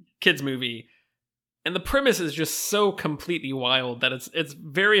kids movie, and the premise is just so completely wild that it's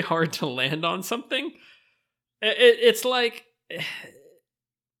very hard to land on something. It's like,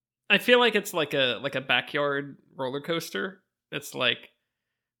 I feel like it's like a backyard roller coaster. It's like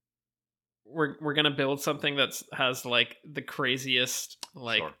we're gonna build something that's has like the craziest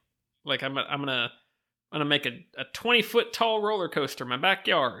like I'm gonna make a 20-foot tall roller coaster in my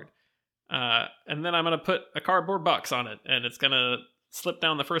backyard, and then I'm gonna put a cardboard box on it, and it's gonna slip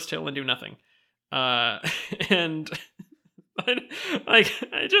down the first hill and do nothing. And it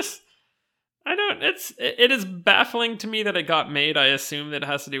is baffling to me that it got made. I assume that it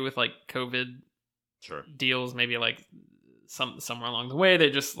has to do with like COVID deals, maybe like somewhere along the way they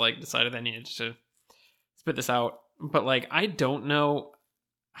just like decided they needed to spit this out. But like, I don't know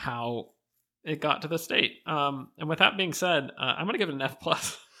how it got to the state. And with that being said, I'm gonna give it an F+.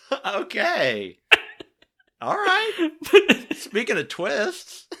 Okay. All right. Speaking of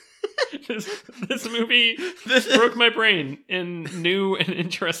twists, this movie broke my brain in new and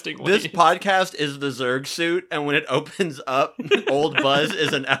interesting ways. This podcast is the Zurg suit, and when it opens up, Old Buzz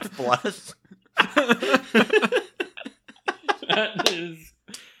is an F+. That is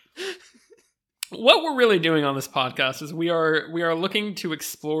what we're really doing on this podcast. Is we are looking to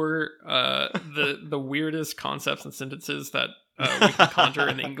explore the weirdest concepts and sentences that we can conjure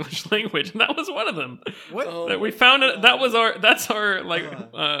in the English language, and that was one of them. What that we found it. That's our like.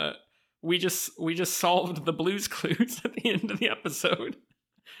 We just solved the Blue's Clues at the end of the episode.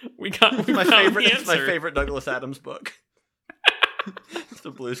 It's my favorite Douglas Adams book. It's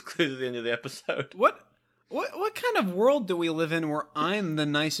the Blue's Clues at the end of the episode. What kind of world do we live in where I'm the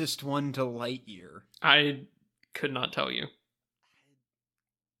nicest one to Lightyear? I could not tell you.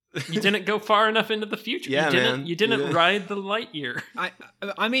 You didn't go far enough into the future. Yeah, you didn't ride the Lightyear. I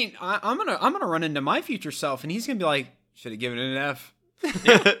mean, I'm gonna run into my future self, and he's gonna be like, should have given it an F.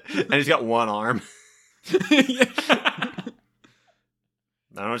 And he's got one arm. I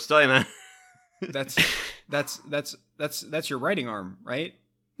don't know what to tell you, man. That's your writing arm, right?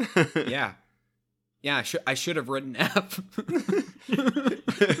 Yeah. Yeah, I should have written F.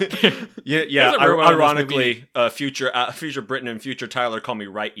 yeah. Ironically, future Britain and future Tyler call me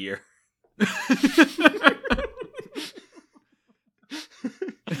Right Ear.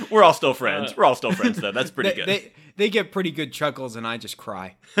 We're all still friends. We're all still friends, though. That's pretty good. They get pretty good chuckles, and I just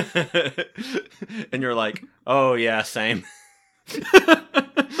cry. And you're like, oh yeah, same.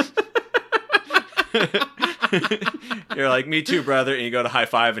 You're like, me too, brother. And you go to high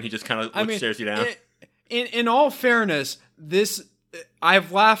five, and he just kind of stares you down. In all fairness,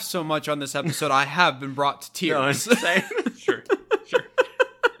 I've laughed so much on this episode, I have been brought to tears. No, same. Sure.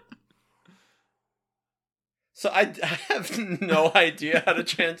 So I have no idea how to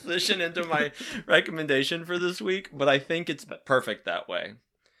transition into my recommendation for this week, but I think it's perfect that way.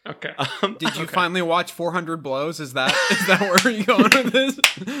 Okay. Did you finally watch 400 Blows? Is that where you're going with this?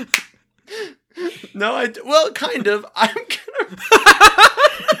 No, well, kind of. I'm gonna.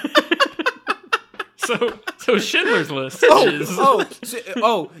 So Schindler's List. You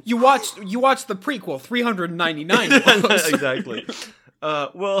watched the prequel 399 Blows. Exactly.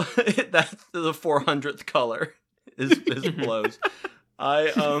 Well, that's the 400th color is Blows.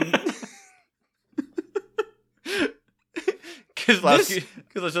 Because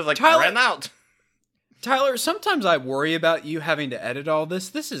it's just like, Tyler, I ran out. Tyler, sometimes I worry about you having to edit all this.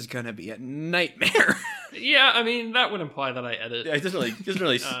 This is going to be a nightmare. Yeah, I mean, that would imply that I edit. Yeah, he doesn't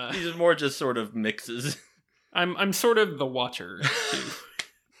really he's more just sort of mixes. I'm sort of the watcher too.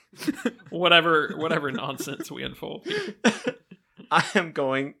 whatever nonsense we unfold here. I am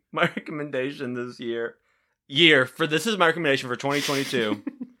going, my recommendation this year, this is my recommendation for 2022.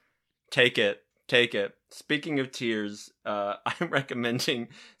 Take it. Speaking of tears, I'm recommending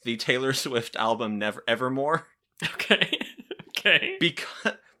the Taylor Swift album Evermore. Okay.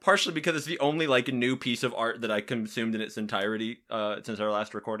 Partially because it's the only like new piece of art that I consumed in its entirety since our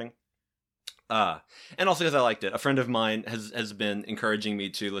last recording. And also because I liked it. A friend of mine has been encouraging me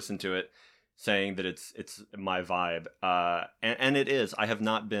to listen to it, saying that it's my vibe. And it is. I have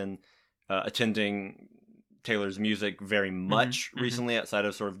not been attending Taylor's music very much recently, outside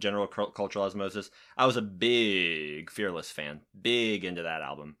of sort of general cultural osmosis. I was a big Fearless fan, big into that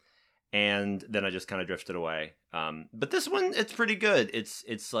album, and then I just kind of drifted away. But this one, it's pretty good.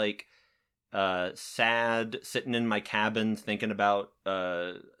 It's like sad, sitting in my cabin thinking about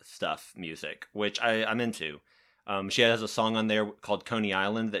stuff music, which I'm into. She has a song on there called Coney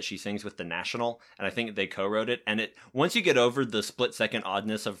Island that she sings with The National, and I think they co-wrote it. And once you get over the split-second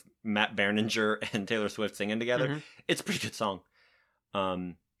oddness of Matt Berninger and Taylor Swift singing together, it's a pretty good song.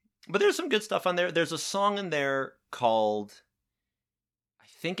 But there's some good stuff on there. There's a song in there called, I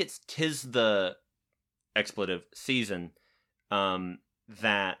think it's "'Tis the Expletive Season,"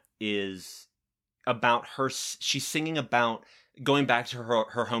 that is about her. She's singing about going back to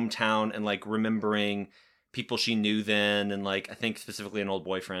her hometown and like remembering people she knew then, and like I think specifically an old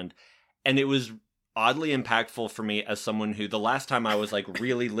boyfriend. And it was oddly impactful for me as someone who the last time I was like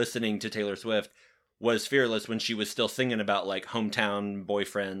really listening to Taylor Swift was Fearless, when she was still singing about like hometown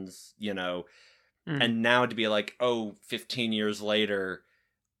boyfriends, you know. And now to be like, 15 years later,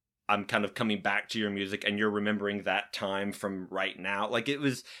 I'm kind of coming back to your music and you're remembering that time from right now. Like it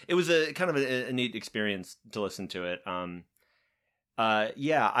was a kind of a neat experience to listen to it.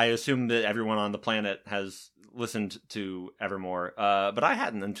 Yeah, I assume that everyone on the planet has listened to Evermore, but I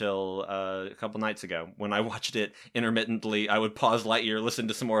hadn't until a couple nights ago when I watched it intermittently. I would pause Lightyear, listen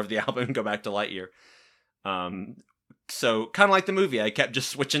to some more of the album, and go back to Lightyear. So kind of like the movie, I kept just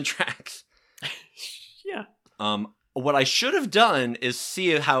switching tracks. Yeah. What I should have done is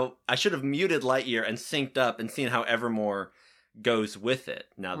see how I should have muted Lightyear and synced up and seen how Evermore goes with it.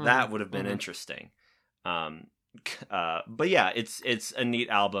 Now that would have been interesting. But yeah, it's a neat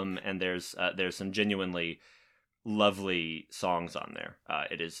album, and there's some genuinely lovely songs on there.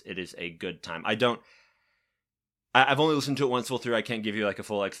 It is a good time. I've only listened to it once full through. I can't give you like a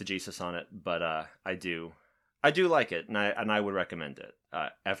full exegesis on it, but I do like it, and I would recommend it.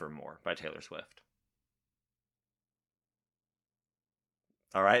 Evermore by Taylor Swift.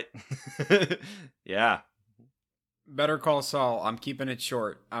 All right. Yeah. Better Call Saul. I'm keeping it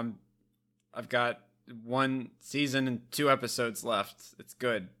short. I've got 1 season and 2 episodes left. It's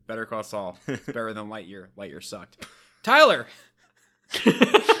good. Better Call Saul. It's better than Lightyear. Lightyear sucked. Tyler.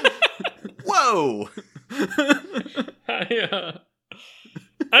 Whoa.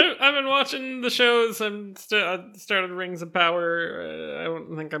 I've been watching the shows. I started Rings of Power. I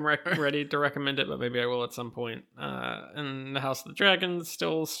don't think I'm ready to recommend it, but maybe I will at some point. And the House of the Dragon's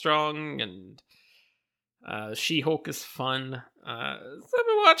still strong, and She-Hulk is fun. So I've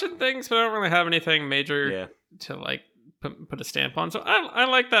been watching things, but I don't really have anything major to like put a stamp on. So I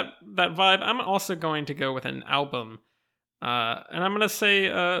like that vibe. I'm also going to go with an album. And I'm gonna say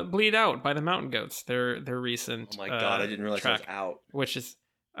 "Bleed Out" by the Mountain Goats. Their recent. Oh my god! I didn't realize track, it was out. Which is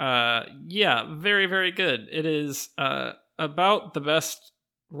very, very good. It is about the best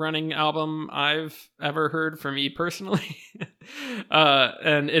running album I've ever heard from me personally.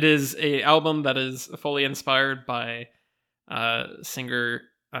 And it is a album that is fully inspired by singer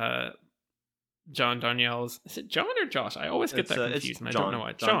John Darnielle's. Is it John or Josh? I always get that confused, and I don't know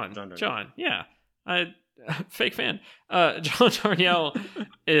why. John. Yeah. Fake fan. John Darnielle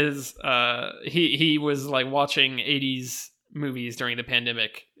is he was like watching 80s movies during the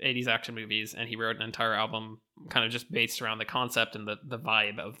pandemic, 80s action movies, and he wrote an entire album kind of just based around the concept and the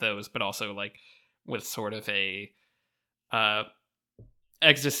vibe of those, but also like with sort of a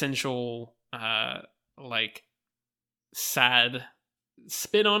existential like sad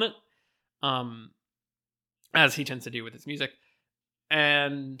spin on it, as he tends to do with his music.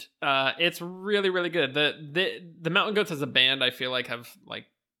 And it's really, really good. The Mountain Goats as a band, I feel like, have like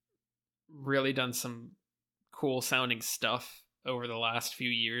really done some cool sounding stuff over the last few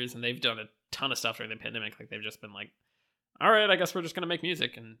years, and they've done a ton of stuff during the pandemic. Like they've just been like, all right, I guess we're just gonna make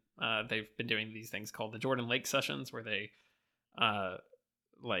music, and they've been doing these things called the Jordan Lake Sessions, where they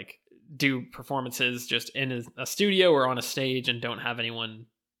like do performances just in a studio or on a stage and don't have anyone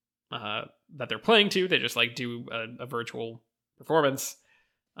that they're playing to. They just like do a virtual performance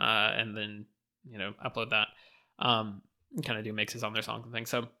and then upload that, kind of do mixes on their songs and things.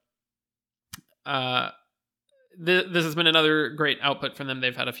 So this has been another great output from them.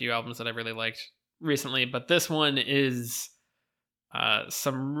 They've had a few albums that I've really liked recently, but this one is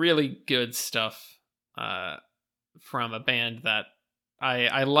some really good stuff from a band that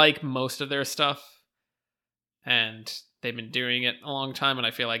I like most of their stuff, and they've been doing it a long time, and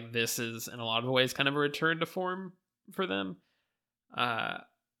I feel like this is in a lot of ways kind of a return to form for them.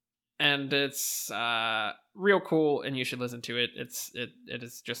 And it's real cool, and you should listen to it. It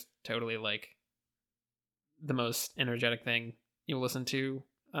is just totally like the most energetic thing you'll listen to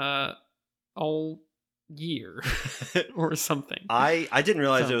all year or something. I didn't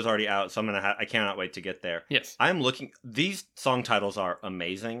realize it was already out, so I cannot wait to get there. Yes. I'm looking. These song titles are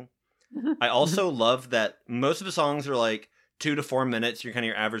amazing. I also love that most of the songs are like 2 to 4 minutes. You're kind of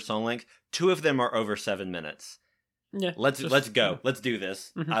your average song length. 2 of them are over 7 minutes. Yeah. Let's go. Let's do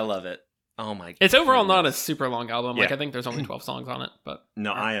this. I love it. Oh my god. It's overall not a super long album. Like I think there's only 12 songs on it, but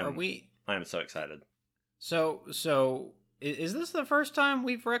no, I am so excited. So is this the first time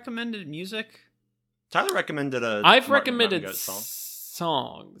we've recommended music? Tyler recommended I've recommended song.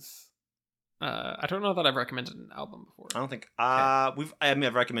 songs. I don't know that I've recommended an album before. I don't think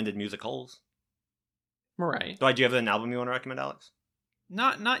I've recommended musicals. Right. Do you have an album you want to recommend, Alex?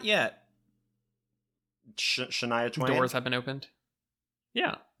 Not yet. Shania Twain. Doors have been opened.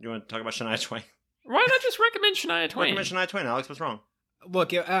 Yeah. You want to talk about Shania Twain? Why not just recommend Shania Twain? Recommend Shania Twain, Alex. What's wrong?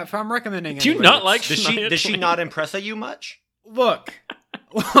 Look, if I'm recommending, do you not like Shania Twain? Does she not impress you much? Look.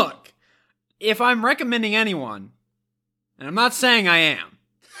 If I'm recommending anyone, and I'm not saying I am,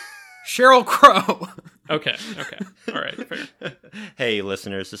 Sheryl Crow. Okay. All right, fair. Hey,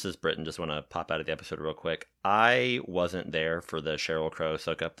 listeners, this is Britton. Just want to pop out of the episode real quick. I wasn't there for the Sheryl Crow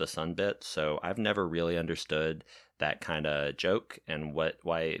soak up the sun bit, so I've never really understood that kind of joke and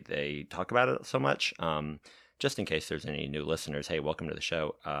why they talk about it so much. Just in case there's any new listeners, hey, welcome to the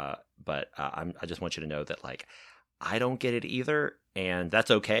show. But I just want you to know that, like, I don't get it either, and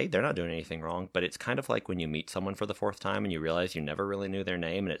that's okay. They're not doing anything wrong, but it's kind of like when you meet someone for the fourth time and you realize you never really knew their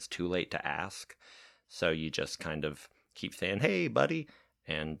name and it's too late to ask. So you just kind of keep saying, hey, buddy,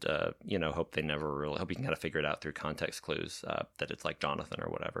 and, hope you can kind of figure it out through context clues that it's like Jonathan or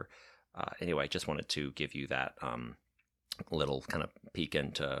whatever. Anyway, just wanted to give you that little kind of peek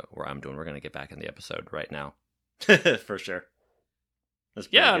into where I'm doing. We're going to get back in the episode right now. For sure.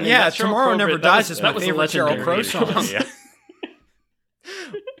 Yeah, Tomorrow Never Dies is my favorite Sheryl Crow song. Yeah.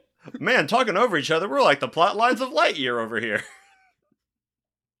 Man, talking over each other, we're like the plot lines of Lightyear over here.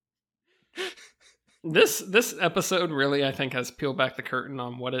 This episode really, I think, has peeled back the curtain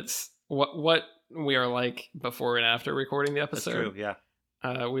on what we are like before and after recording the episode. That's true,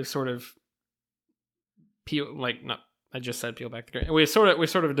 yeah. We've sort of peel back the curtain. We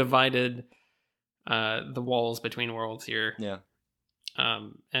sort of divided the walls between worlds here. Yeah.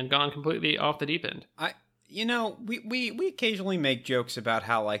 And gone completely off the deep end. We occasionally make jokes about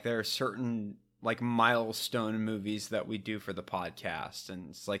how, like, there are certain, like, milestone movies that we do for the podcast, and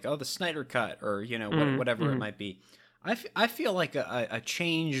it's like, the Snyder Cut, or whatever it might be. I feel like a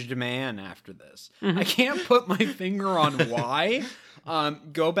changed man after this. I can't put my finger on why.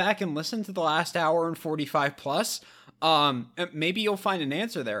 Go back and listen to the last hour and 45 plus. Maybe you'll find an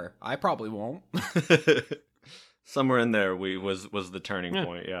answer there. I probably won't. Somewhere in there was the turning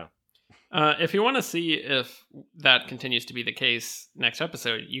point, yeah. If you want to see if that continues to be the case next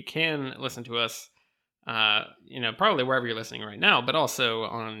episode, you can listen to us, probably wherever you're listening right now, but also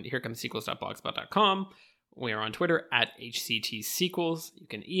on herecomesequels.blogspot.com. We are on Twitter at HCTsequels. You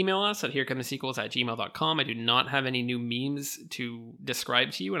can email us at herecomesequels@gmail.com. I do not have any new memes to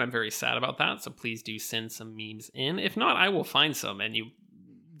describe to you, and I'm very sad about that, so please do send some memes in. If not, I will find some, and you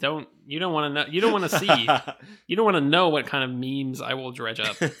don't want to know, you don't want to see, you don't want to know what kind of memes I will dredge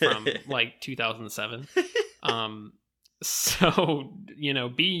up from like 2007. So,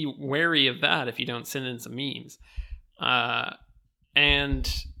 be wary of that if you don't send in some memes.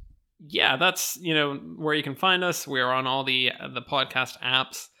 And yeah, that's, where you can find us. We are on all the podcast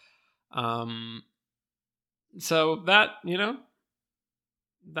apps. So that,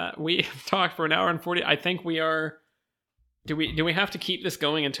 that we have talked for an hour and 40. I think we are. Do we have to keep this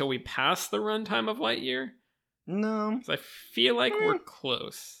going until we pass the runtime of Lightyear? No. Because I feel like we're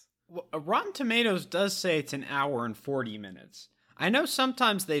close. Well, Rotten Tomatoes does say it's an hour and 40 minutes. I know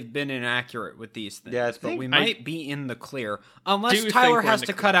sometimes they've been inaccurate with these things, but we might be in the clear. Unless Tyler has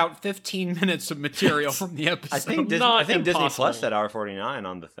to cut out 15 minutes of material from the episode. I think Disney Plus said hour 49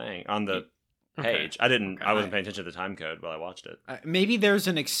 on the thing, on the page. I wasn't paying attention to the time code while I watched it. Maybe there's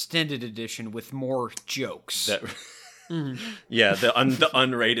an extended edition with more jokes. Yeah, the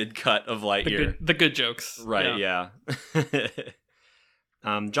unrated cut of Lightyear. The good jokes. Right, yeah.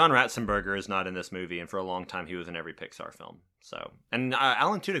 John Ratzenberger is not in this movie, and for a long time he was in every Pixar film. So, and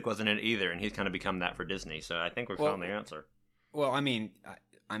Alan Tudyk wasn't in it either, and he's kind of become that for Disney. So I think we found the answer. Well, I mean,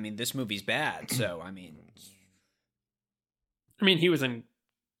 this movie's bad, so I mean, he was in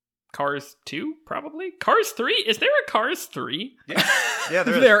Cars 2, probably. Cars 3? Is there a Cars 3? Yeah,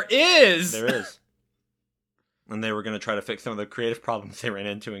 there is. There is. And they were going to try to fix some of the creative problems they ran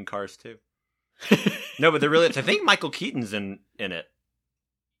into in Cars 2. No, but there really is. I think Michael Keaton's in it.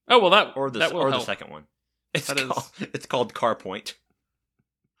 Oh, well, that will help. The second one. It's called Car Point.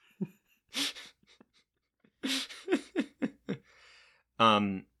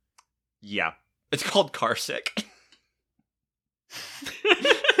 Yeah. It's called Car Sick.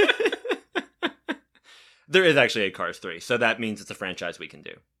 There is actually a Cars 3, so that means it's a franchise we can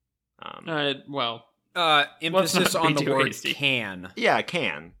do. Emphasis on the word hasty. Can. Yeah,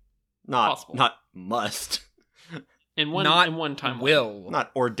 can. Not must. In one time. Will.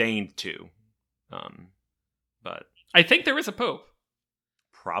 Not ordained to. But I think there is a pope.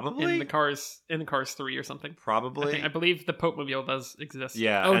 Probably in the Cars 3 or something. Probably. I believe the Pope Mobile does exist.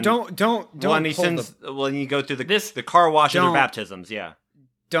 Yeah. Oh, don't. When you go through the car washes or baptisms, yeah.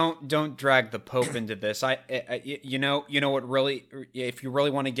 Don't drag the Pope into this. You know what really, if you really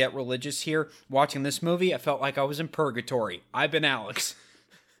want to get religious here, watching this movie, I felt like I was in purgatory. I've been Alex.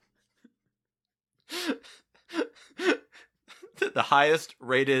 The highest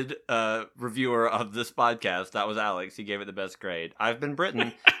rated reviewer of this podcast, that was Alex. He gave it the best grade. I've been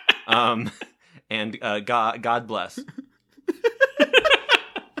Britain. And God bless.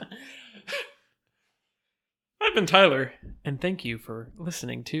 I've been Tyler, and thank you for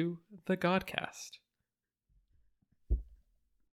listening to the Godcast.